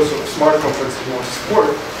interesting source of smart contracts that we want to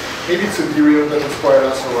support, maybe it's Ethereum that inspired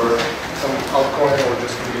us, or some altcoin, or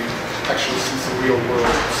just we actually see some real world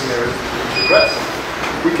scenarios to address.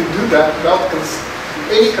 We can do that without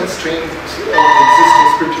any constraint of the existing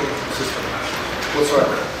scripting system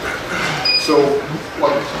whatsoever. So,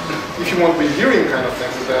 like, if you want the Ethereum kind of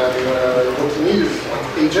thing, then what you need is like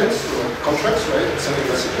agents or contracts, right? Sending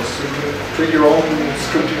messages. So you can create your own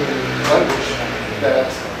scripting language that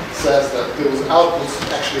says that those outputs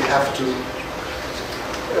actually have to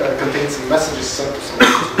contain some messages sent to someone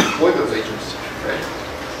to deploy those agents, right?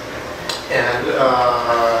 And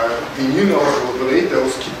the new node will relate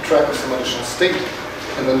those, keep track of some additional state,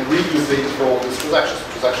 and then read this data for all these transactions.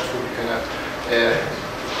 Transactions will be kind of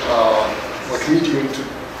like medium to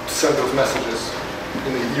send those messages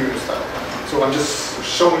in the Ethereum style. So I'm just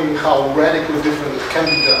showing how radically different it can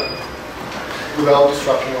be done without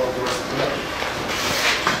disrupting all of the rest of the network.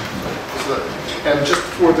 And just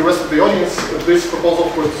for the rest of the audience, this proposal,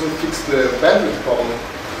 of course, doesn't fix the bandwidth problem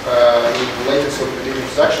in the latency of the data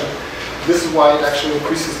transaction. This is why it actually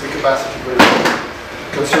increases the capacity very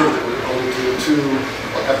conservatively, only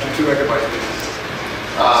up to 2 megabytes.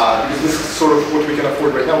 Because this is sort of what we can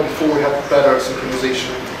afford right now before we have better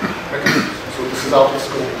synchronization mechanisms. So this is out of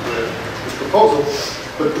scope of this proposal,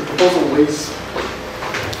 but the proposal lays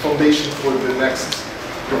foundation for the next,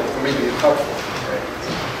 maybe a platform. Right?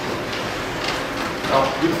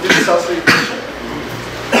 Did this answer your question?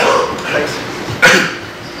 Thanks.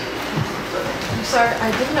 I'm sorry,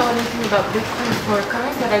 I didn't know anything about Bitcoin for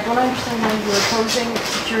current, but I don't understand why you're opposing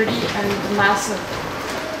security and the massive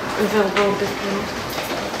available Bitcoin.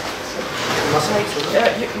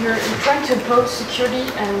 You're trying to oppose security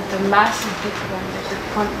and the massive Bitcoin, like the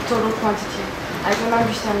total quantity. I don't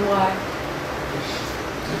understand why.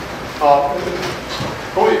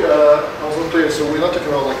 Probably, I was unclear. So we're not talking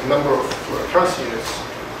about like number of currency units.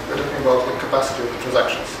 We're talking about the capacity of the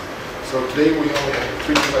transactions. So today we only have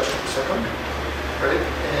 3 transactions per second, right?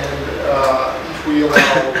 And if we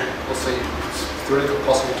allow, let's say, it's theoretically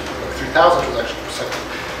possible to do like 3,000 transactions per second.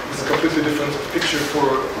 It's a completely different picture for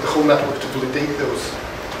the whole network to validate those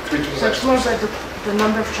 3 transactions. So it's more about the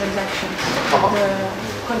number of transactions, the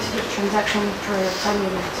quantity of transaction per time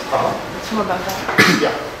unit. It's more about that.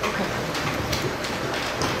 Yeah. Okay.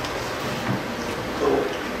 So,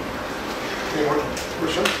 any more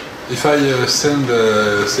questions? If I send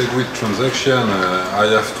a Segregated transaction, I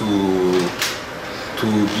have to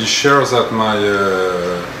be sure that my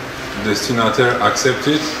destinataire accepts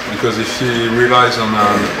it, because if he relies on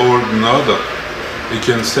an old node, he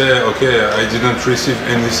can say, okay, I didn't receive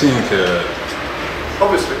anything.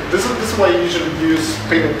 Obviously, this is why you usually use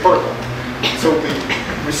payment protocol. So the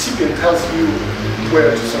recipient tells you where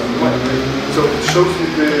to send the money. So it shows you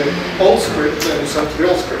the old script and you send to the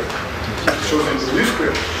old script. It shows you the new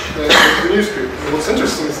script, then you send to the new script. And what's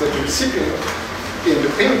interesting is that the recipient in the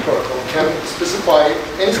payment protocol can specify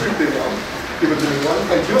any script they want, give it to anyone,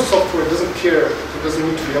 and your software doesn't care, it doesn't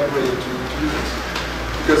need to be upgraded to use it.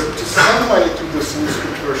 Because to send money to this new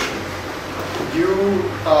script version, you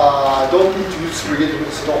don't need to use segregated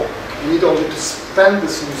witness at all. You need only to spend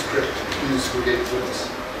this new script to use segregated witness.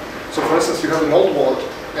 So for instance, you have an old wallet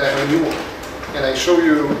and I have a new one, and I show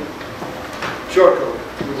you QR code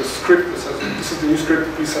with a script that says, this is the new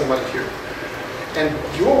script, please send money here. And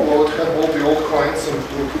your wallet has all the old coins and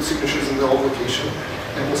will put signatures in the old location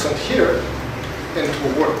and will send here and it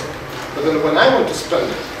will work. But then when I want to spend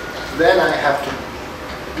it, then I have to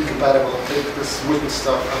be compatible and take this witness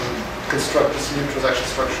stuff and construct this new transaction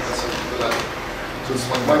structure and send it to the network. So it's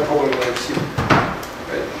like my problem when I receive it,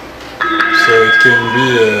 right? So it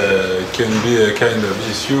can be a kind of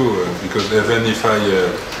issue, because even if I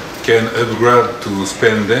can upgrade to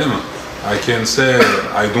spend them, I can say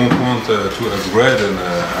I don't want to upgrade and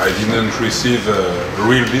I didn't receive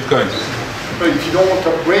real Bitcoin. But if you don't want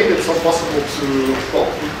to upgrade, it's not possible to,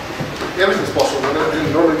 well, everything's possible, but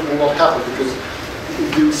normally it will not happen because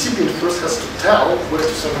the recipient first has to tell where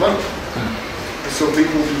to send money. So they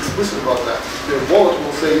will be explicit about that. Their wallet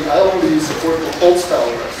will say, I only support old style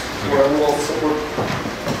address, or I will also support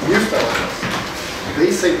new style address.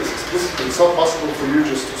 They say this explicitly. It's not possible for you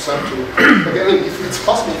just to send to, like, I mean, if it's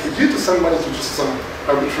possible for you to send money to just some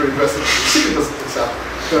arbitrary address that the recipient doesn't accept,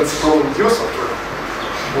 then it's a problem with your software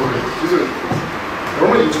or user interface.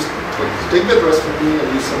 Normally you just take the address from me and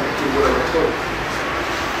you send it to whatever I told you.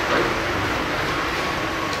 Right?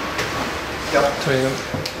 Yeah. Sorry,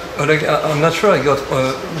 Oleg, I'm not sure I got,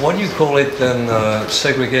 what do you call it then,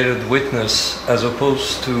 segregated witness, as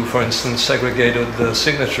opposed to, for instance, segregated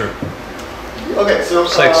signature? Okay, so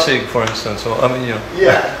SegSig, for instance. So I mean, you know.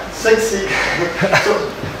 Yeah, SegSig.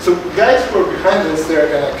 so guys who are behind this, they're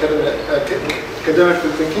academically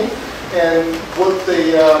thinking, and what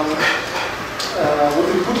they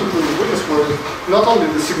put into the witness were not only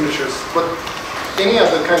the signatures, but any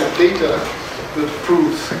other kind of data that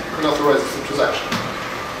proves and authorizes the transaction.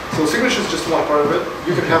 So signature is just one part of it.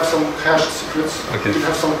 You can have some hashed secrets. Okay. You can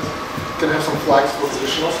have some flags for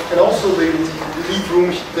conditionals, and also they leave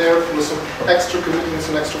room there for some extra commitments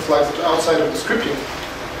and extra flags that are outside of the scripting.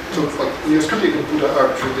 So, like in your scripting, you can put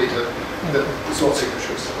arbitrary data that is not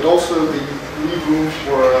signatures, but also they leave room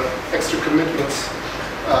for extra commitments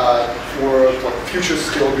for like future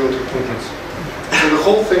scalability improvements. So the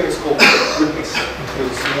whole thing is called witness.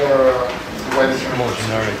 It's more widely More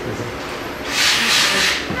generic.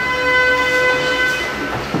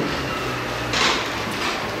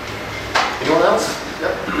 Anyone else?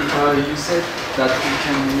 Yeah. You said that you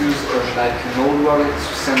can use like an old wallet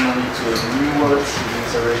to send money to a new wallet using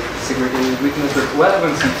segregated witness. But what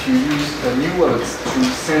happens if you use a new wallet to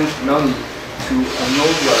send money to an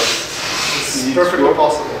old wallet? It's perfectly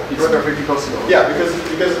possible. It's perfectly possible. Yeah, because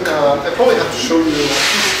I probably have to show you.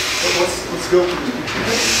 Let's go.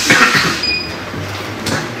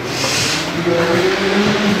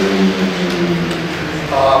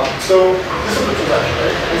 So this is the transaction,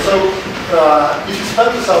 right? And so if you spend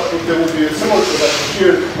this output, there will be a similar transaction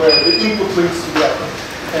here where the input links to the output.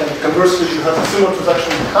 And conversely, you have a similar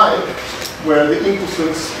transaction behind where the input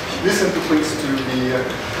links, this input links to the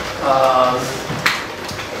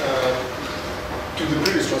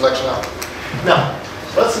previous transaction output. Now,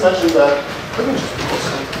 let's imagine that, let me just put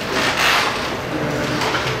something.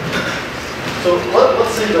 So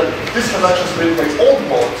let's say that this transaction is made by old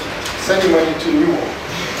wallet, sending money to new wallet.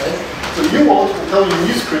 Right? So new wallet will tell you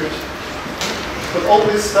new script, but all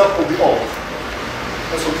this stuff will be old.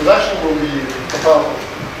 And so transaction will be compiled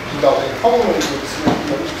without any problem and to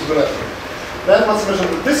the network. Then let's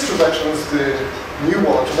imagine that this transaction is the new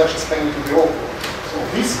wallet, transaction sending to the old wallet. So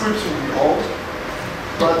these scripts will be old,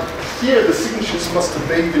 but here the signatures must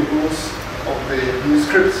obey the rules of the new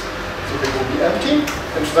scripts. So they will be empty,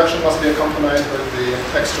 and transaction must be accompanied by the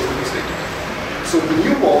extra witness data. So the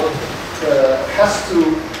new wallet has to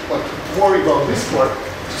worry about this part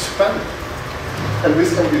to spend it. And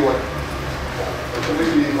this can be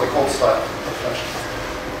completely old style fashion.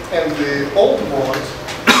 And the old wallet,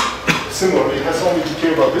 similarly, has only to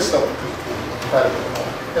care about this stuff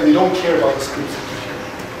and they don't care about the scripts that you hear.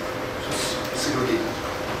 Just segregated.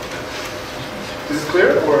 Is it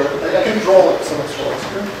clear? Or I can draw some extra lines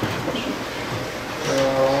here.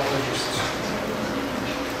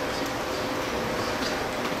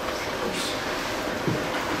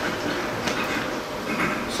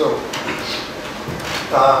 So,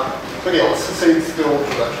 okay, let's say it's the old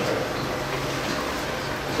production.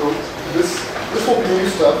 So this will be new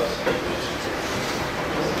stuff.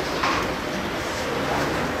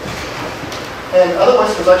 And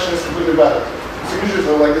otherwise, transaction is completely valid. Signatures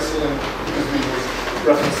are legacy, and because we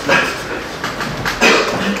reference legacy script,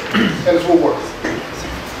 and it will work.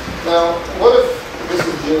 Now, what if this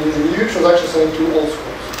is the new transaction sent to old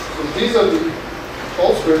scripts? So these are the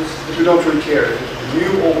old scripts that we don't really care. The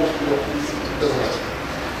new, old, doesn't matter.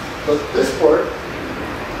 But this part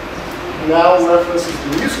now references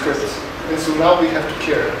the new scripts, and so now we have to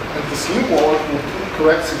care. And this new wallet will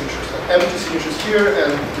correct signatures, like empty signatures here,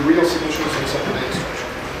 and the real signatures in some data structure.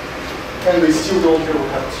 And they still don't care what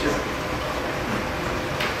happens here.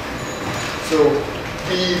 So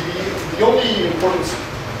the only important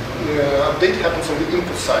update happens on the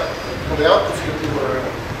input side. On the output field,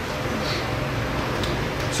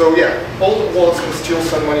 so yeah, old wallets can still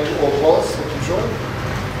send money to old wallets, like usual.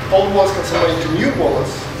 Old wallets can send money to new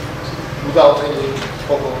wallets without any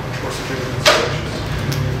problem or security instructions.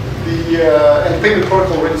 And the payment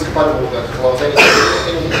protocol already is compatible with that. It allows any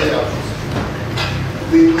outputs.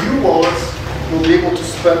 The new wallets will be able to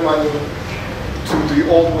spend money to the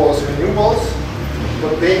old wallets and the new wallets,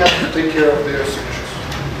 but they have to take care of their signatures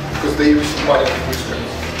because they receive money from these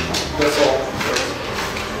scripts. That's all.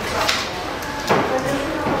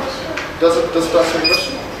 Does it answer your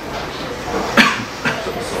question?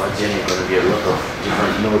 So at the end, you're going to be a lot of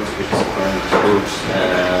different nodes with different codes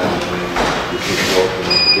and you can work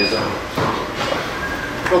together.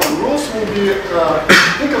 Well, the rules will be,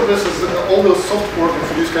 think of this as all those software can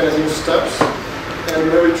produce kind of new steps, and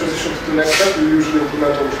whenever you transition to the next step, you usually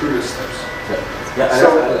implement all the previous steps. Yeah,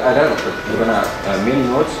 I don't know, but you're going to have many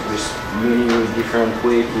nodes with many different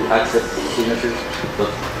ways to access signatures,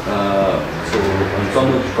 but so on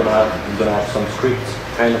some nodes you're gonna have some script,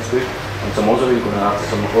 kind of script, and some other you're gonna have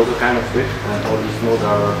some other kind of script, and all these nodes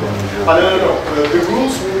are going to No. The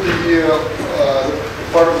rules will be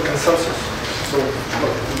part of the consensus. So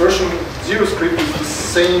the version 0 script is the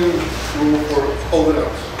same rule all the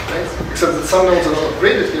nodes, right? Except that some nodes are not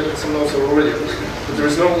upgraded yet, and some nodes are already upgraded. But there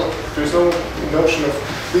is no notion of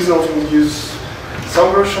these nodes will use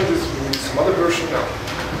some version, this will use some other version. No.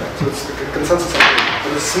 Right? So it's the consensus upgrade,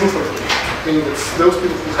 but it's smooth upgrade. Meaning that those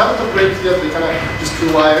people who haven't upgraded yet, they kind of just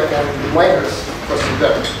rely on the miners trusting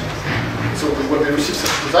them. So when they receive such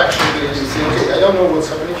a transaction, they say, okay, I don't know what's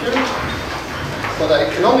happening here, but I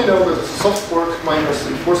can only know that it's a soft fork, miners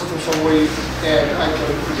enforce it in some way, and I can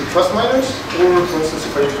either trust miners, or for instance,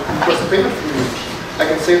 if I request a payment from you, I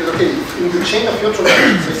can say that, okay, in the chain of your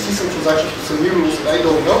transactions, I see some transactions with some new rules that I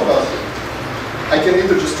don't know about. I can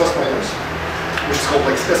either just trust miners, which is called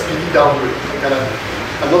like SPV downgrade.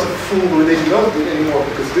 I'm not a full validating node anymore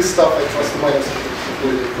because this stuff I trust the miners to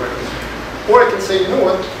validate correctly. Or I can say, you know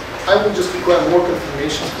what, I will just require more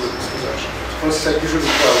confirmations for this transaction. For instance, I usually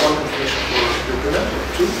require one confirmation for the internet, or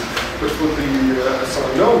two, but for the some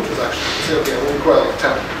unknown transaction, I say, okay, I will require like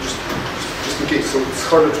 10, just in case, so it's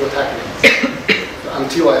harder to attack me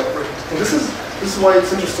until I upgrade. And this is why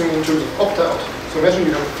it's interesting in terms of opt-out. So imagine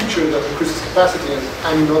you have a feature that increases capacity, and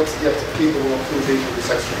I'm not yet capable of validating this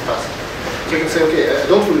extra capacity. So you can say, okay, I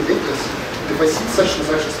don't validate this. If I see such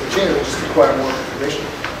transactions in the chain, I will just require more confirmation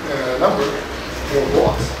number, more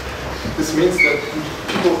blocks. This means that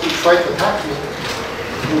people who try to attack me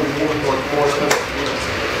will be more expensive.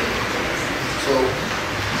 So,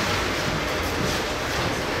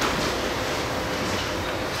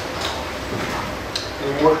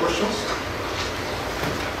 any more questions?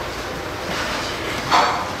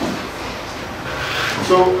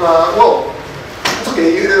 So, well, it's okay.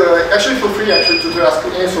 Actually, feel free to ask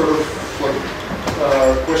any sort of like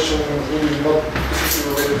question, really not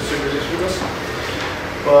specifically related to segregation.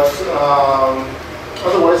 But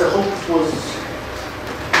otherwise, I hope it was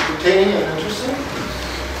entertaining and interesting.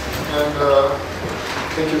 And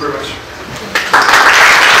thank you very much.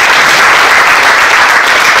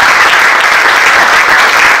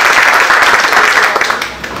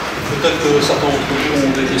 Peut-être que certains d'entre vous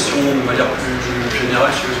ont des questions de manière plus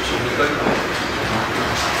générale sur Meetup.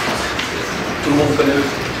 Tout le monde connaît,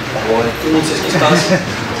 tout le monde sait ce qui se passe, tout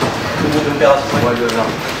le monde est opérationnel.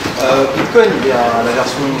 Bitcoin, il est à la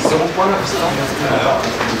version 0.9, c'est ça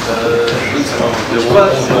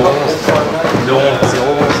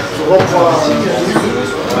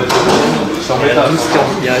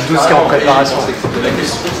il y a 12 qui est en préparation.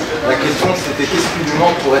 La question c'était qu'est-ce qui lui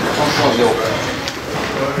manque pour être 1.0?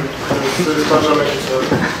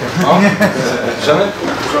 Jamais.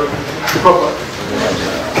 Pourquoi pas?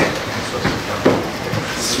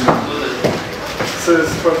 C'est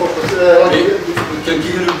pas important. Quel est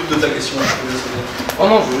le but de ta question? Oh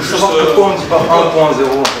non, je veux savoir pourquoi on ne dit pas 1.0.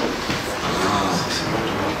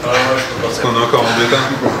 Parce qu'on est encore en bêta.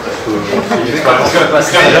 Parce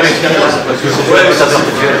quand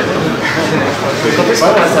est-ce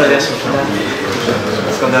qu'on passe à la version finale?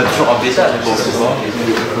 Parce qu'on est toujours en bêta, bon, c'est bon.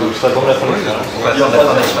 Il faut attendre la fin de la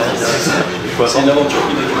C'est une aventure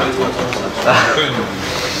qui découvre.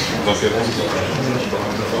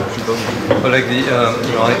 Oleg,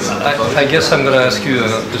 I guess I'm going to ask you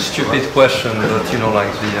the stupid question, but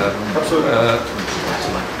like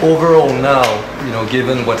overall now,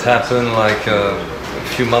 given what happened like a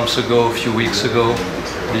few months ago, a few weeks ago,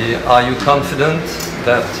 are you confident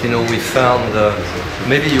that we found,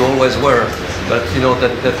 maybe you always were, but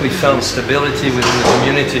that we found stability within the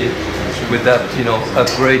community with that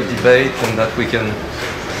upgrade debate, and that we can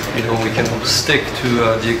stick to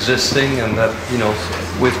the existing, and that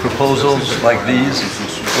with proposals like these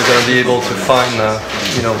we're going to be able to find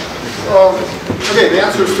okay, the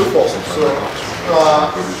answer is twofold. So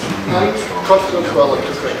I'm confident about like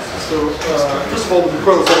two things. So first of all, the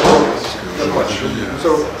kernel is not broken that much.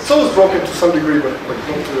 So it's always broken to some degree, but like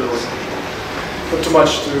not too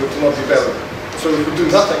much to not be better. So if we do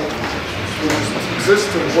nothing, it will just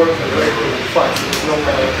exist and work and fine. So there's no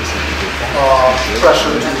kind of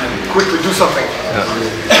pressure to quickly do something.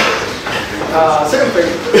 Second thing,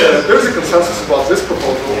 there is a consensus about this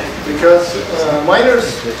proposal because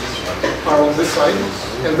miners are on this side,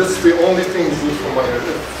 and this is the only thing you need for miners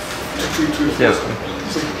to enforce.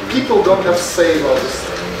 So people don't have to say about this.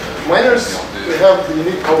 Miners, they have the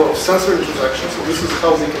unique power of censoring transactions, so this is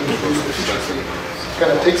how they can use the feature. So you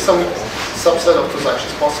kind of take some subset of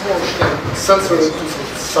transactions possible and censor it to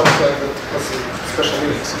some subset that has some special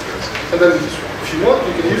meanings. And then if you want,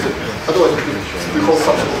 you can use it. Otherwise, we call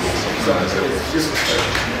subset useless.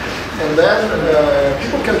 And then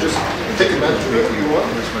people can just take advantage of it if you want.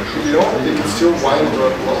 If you don't, they can still wind or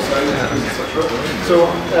alongside it, etc. So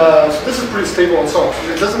this is pretty stable and so on.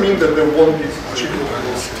 It doesn't mean that there won't be people who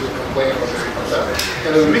will still complain about something like that.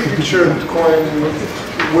 And in the big picture, Bitcoin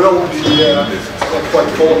will be like quite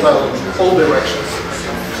volatile in all directions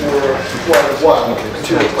for quite a while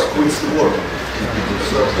until it like quits the world,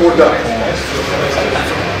 or dies.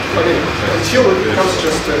 I mean, until it becomes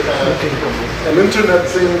just an internet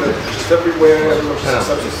thing that's just everywhere, everyone just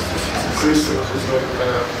accepts it exists, and there's no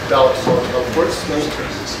kind of doubt about how it works. Then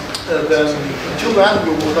until then, we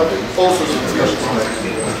will have all sorts of discussions on that.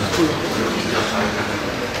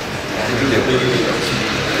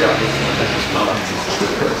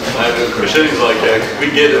 My question is like, we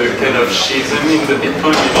get a kind of schism in the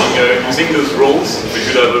Bitcoin, meaning using those rules, we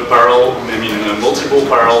could have a parallel, multiple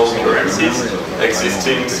parallel currencies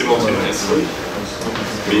existing simultaneously.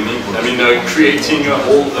 Meaning, creating a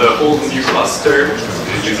whole new cluster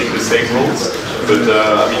using the same rules, but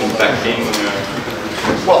backing.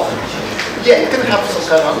 Well, yeah, you can have some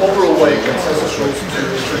kind of overall way consensus rules to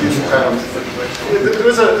introduce some kind of. There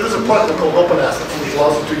is a product called Open Assets which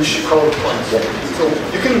allows you to issue colored coins. So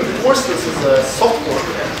you can enforce this as a soft fork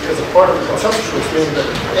as a part of the consensus rules, meaning that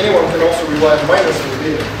anyone can also rely on miners for the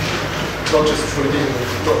data, not just for the data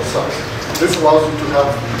themselves. This allows you to have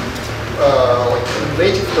like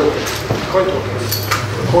native tokens, coin tokens,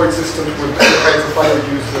 coexistent with the kinds of other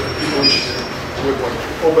use that people issue with like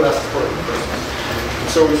open assets protocol.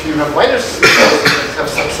 So if you have miners that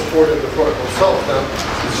have some support in the protocol itself, then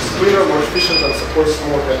it's just cleaner, more efficient, and supports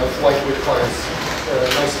more kind of lightweight clients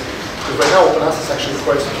nicely. Because right now, open assets actually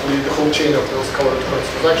requires you to read the whole chain of those colored coins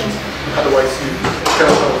transactions. Otherwise, you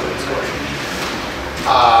cannot know what it's going.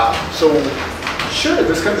 So sure,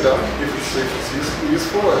 this can be done if it's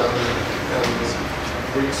useful and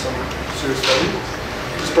brings some serious value.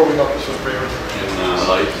 It's probably not the first priority.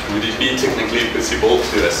 And would it be technically possible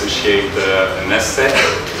to associate an asset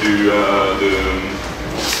to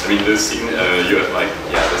the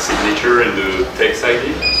signature and the text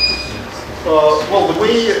ID? Well, the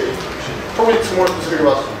way probably it's more specific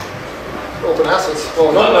about open assets.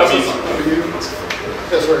 Well, no, assets for you.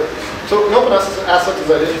 Yeah, sorry. So an open asset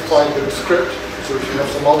is identified with a script. So if you have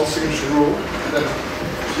some multi-signature rule, then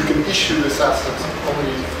you can issue this asset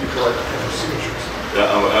only if you provide signatures. Yeah,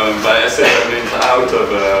 by asset I mean out of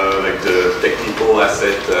the technical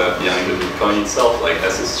asset behind the Bitcoin itself, like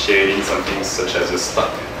associating something such as a stock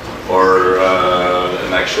or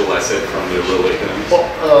an actual asset from the real economy. Well,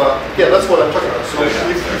 yeah, that's what I'm talking about. So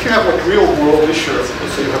if you have like real world issues,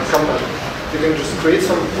 so you have a company, you can just create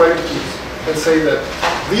some private keys and say that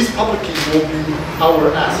these public keys will be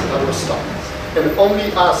our asset, our stock, and only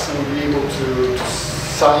us will be able to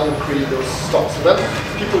sign and create those stocks. So that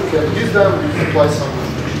people can use them, you can apply some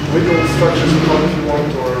legal structures if you want,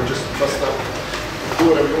 or just trust them,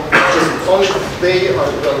 do whatever you want. Just only they are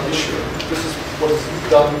the valid issuer. This is what is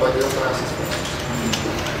done by the open assets.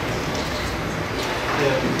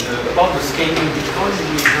 Yeah, about the scaling Bitcoin,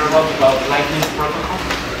 we hear a lot about Lightning protocol.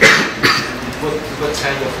 What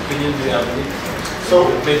kind of opinion do you have on it? So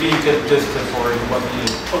maybe you can just for what you.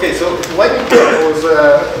 Okay, so Lightning protocol is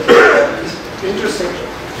interesting.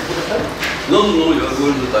 No, you are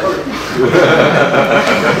going to type.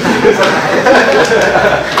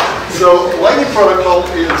 So Lightning protocol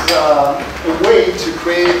is a way to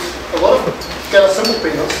create a lot of kind of simple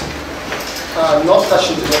payments, not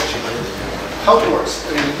touching the blockchain. How it works?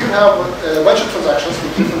 You have a bunch of transactions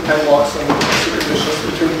with different time blocks and secret conditions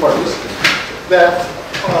between parties that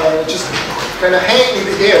just kind of hang in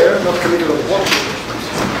the air, not committed on the blockchain,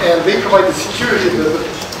 and they provide the security that the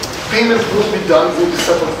payment will be done, will be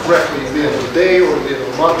settled correctly at the end of the day or at the end of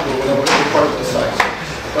the month or whenever the party decides.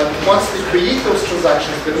 But once they create those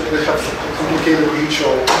transactions, they have some complicated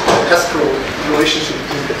mutual escrow relationship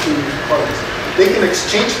between the two parties. They can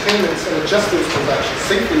exchange payments and adjust those transactions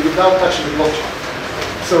safely without touching the blockchain.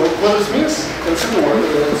 So what this means, in simple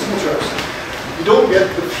terms, you don't get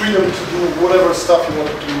the freedom to do whatever stuff you want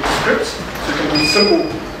to do with scripts. So you can do simple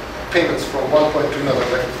payments from one point to another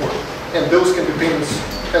back and forth. And those can be payments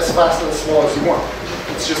as fast and as small as you want.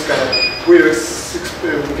 It's just kind of, we can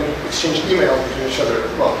exchange email between each other.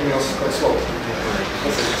 Well, email's quite slow.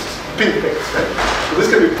 Ping payments, right? So this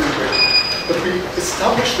can be pretty quick. But we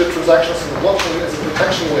established the transactions in the blockchain as a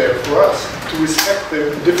protection layer for us to respect the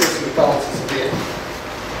difference in the balances at the end.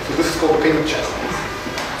 So this is called the payment channel.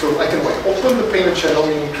 So I can open the payment channel,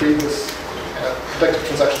 meaning create this protected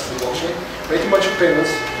transactions in the blockchain, make a bunch of payments,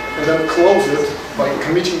 and then close it by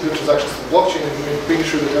committing the transactions to the blockchain and making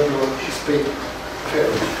sure that everyone is paid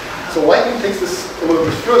fairly. So Lightning takes this a little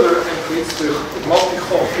bit further and creates the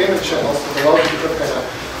multi-hop payment channels that allow you to have kind of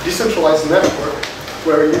decentralized network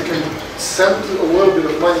where you can send a little bit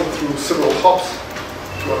of money through several hops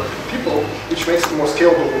to other people, which makes it more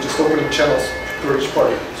scalable than just opening channels for each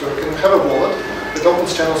party. So you can have a wallet that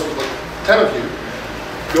opens channels with like 10 of you,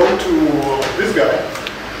 go to this guy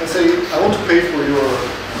and say, I want to pay for your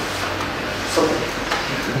something,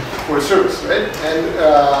 for a service, right? And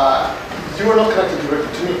you are not connected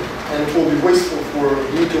directly to me. And it will be wasteful for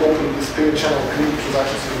me to open this payment channel of community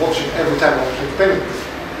transactions and watching every time I want to make a payment.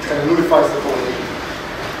 It kind of nullifies the whole idea.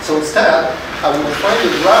 So instead, I will find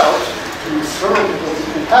a route to several people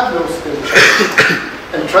who have those payment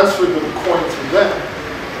channels and transfer the coin through them.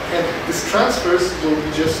 And these transfers will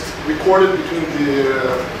be just recorded between the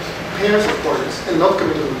pairs of parties and not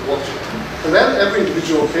committed to the blockchain. And then every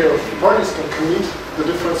individual pair of parties can commit the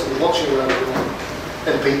difference of the blockchain wherever they want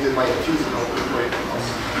and pay the minor fees and all the way.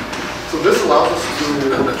 So this allows us to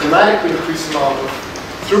dramatically increase the amount of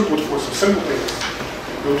throughput for some simple payments.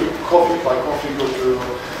 Go to coffee, buy coffee, go to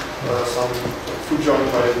some food joint,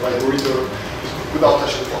 buy burrito, without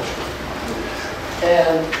touching the blockchain.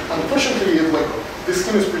 And unfortunately, this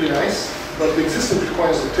scheme is pretty nice, but the existing Bitcoin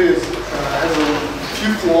as it is has a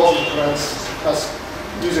few flaws that prevents us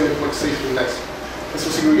using it safely and nicely. And so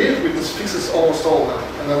Segregated witness fixes almost all of them,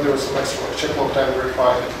 and then there are some extra check log time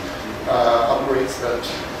verified upgrades that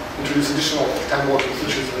introduce additional time blocking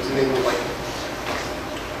features that enable Lightning.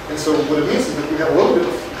 And so what it means is that we have a little bit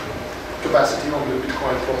of capacity on the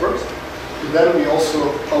Bitcoin proper, but then we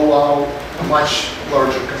also allow a much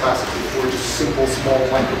larger capacity for just simple, small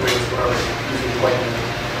micropayments without using Lightning.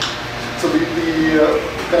 So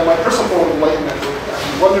kind of my personal problem with Lightning Network,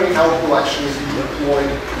 I'm wondering how it will actually be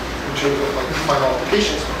deployed in terms of final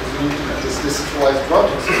applications, because we need to have this decentralized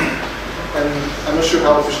routing system. And I'm not sure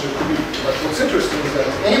how efficient it could be. But what's interesting is that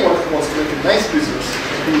anyone who wants to make a nice business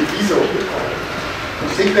and be a Visa of Bitcoin, and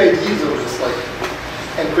take the ideas of this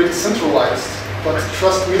and create a centralized but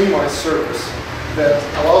trust minimized service that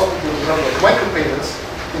allows people to have micropayments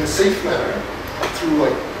in a safe manner through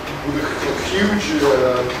with a huge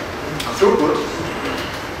throughput,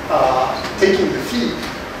 taking the fee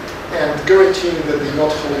and guaranteeing that they're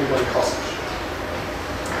not holding money hostage.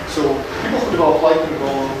 So people who develop Lightning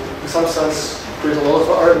will, in some sense, create a lot of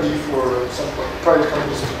R&D for some private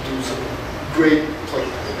companies to do some great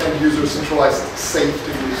end-user centralized,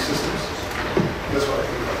 safe-to-use systems. That's what I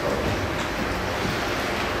think about that.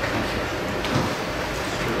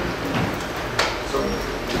 So,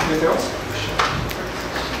 anything else?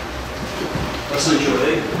 Merci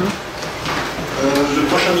Oleg. Le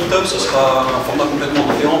prochain Meetup, ce sera un format complètement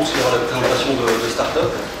différent parce qu'il y aura la présentation de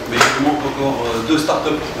start-up, mais il manque encore 2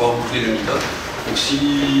 start-up pour pouvoir boucler le Meetup. Donc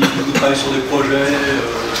si vous travaillez sur des projets,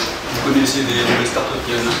 vous connaissez des start-up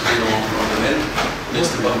qui viennent dans le domaine,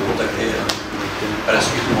 n'hésitez pas à me contacter à la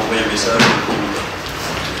suite ou m'envoyer un message.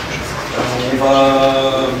 On va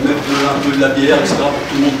mettre un peu de la bière, etc. pour que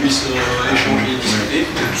tout le monde puisse échanger et discuter.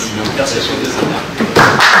 Merci à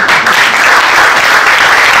tous.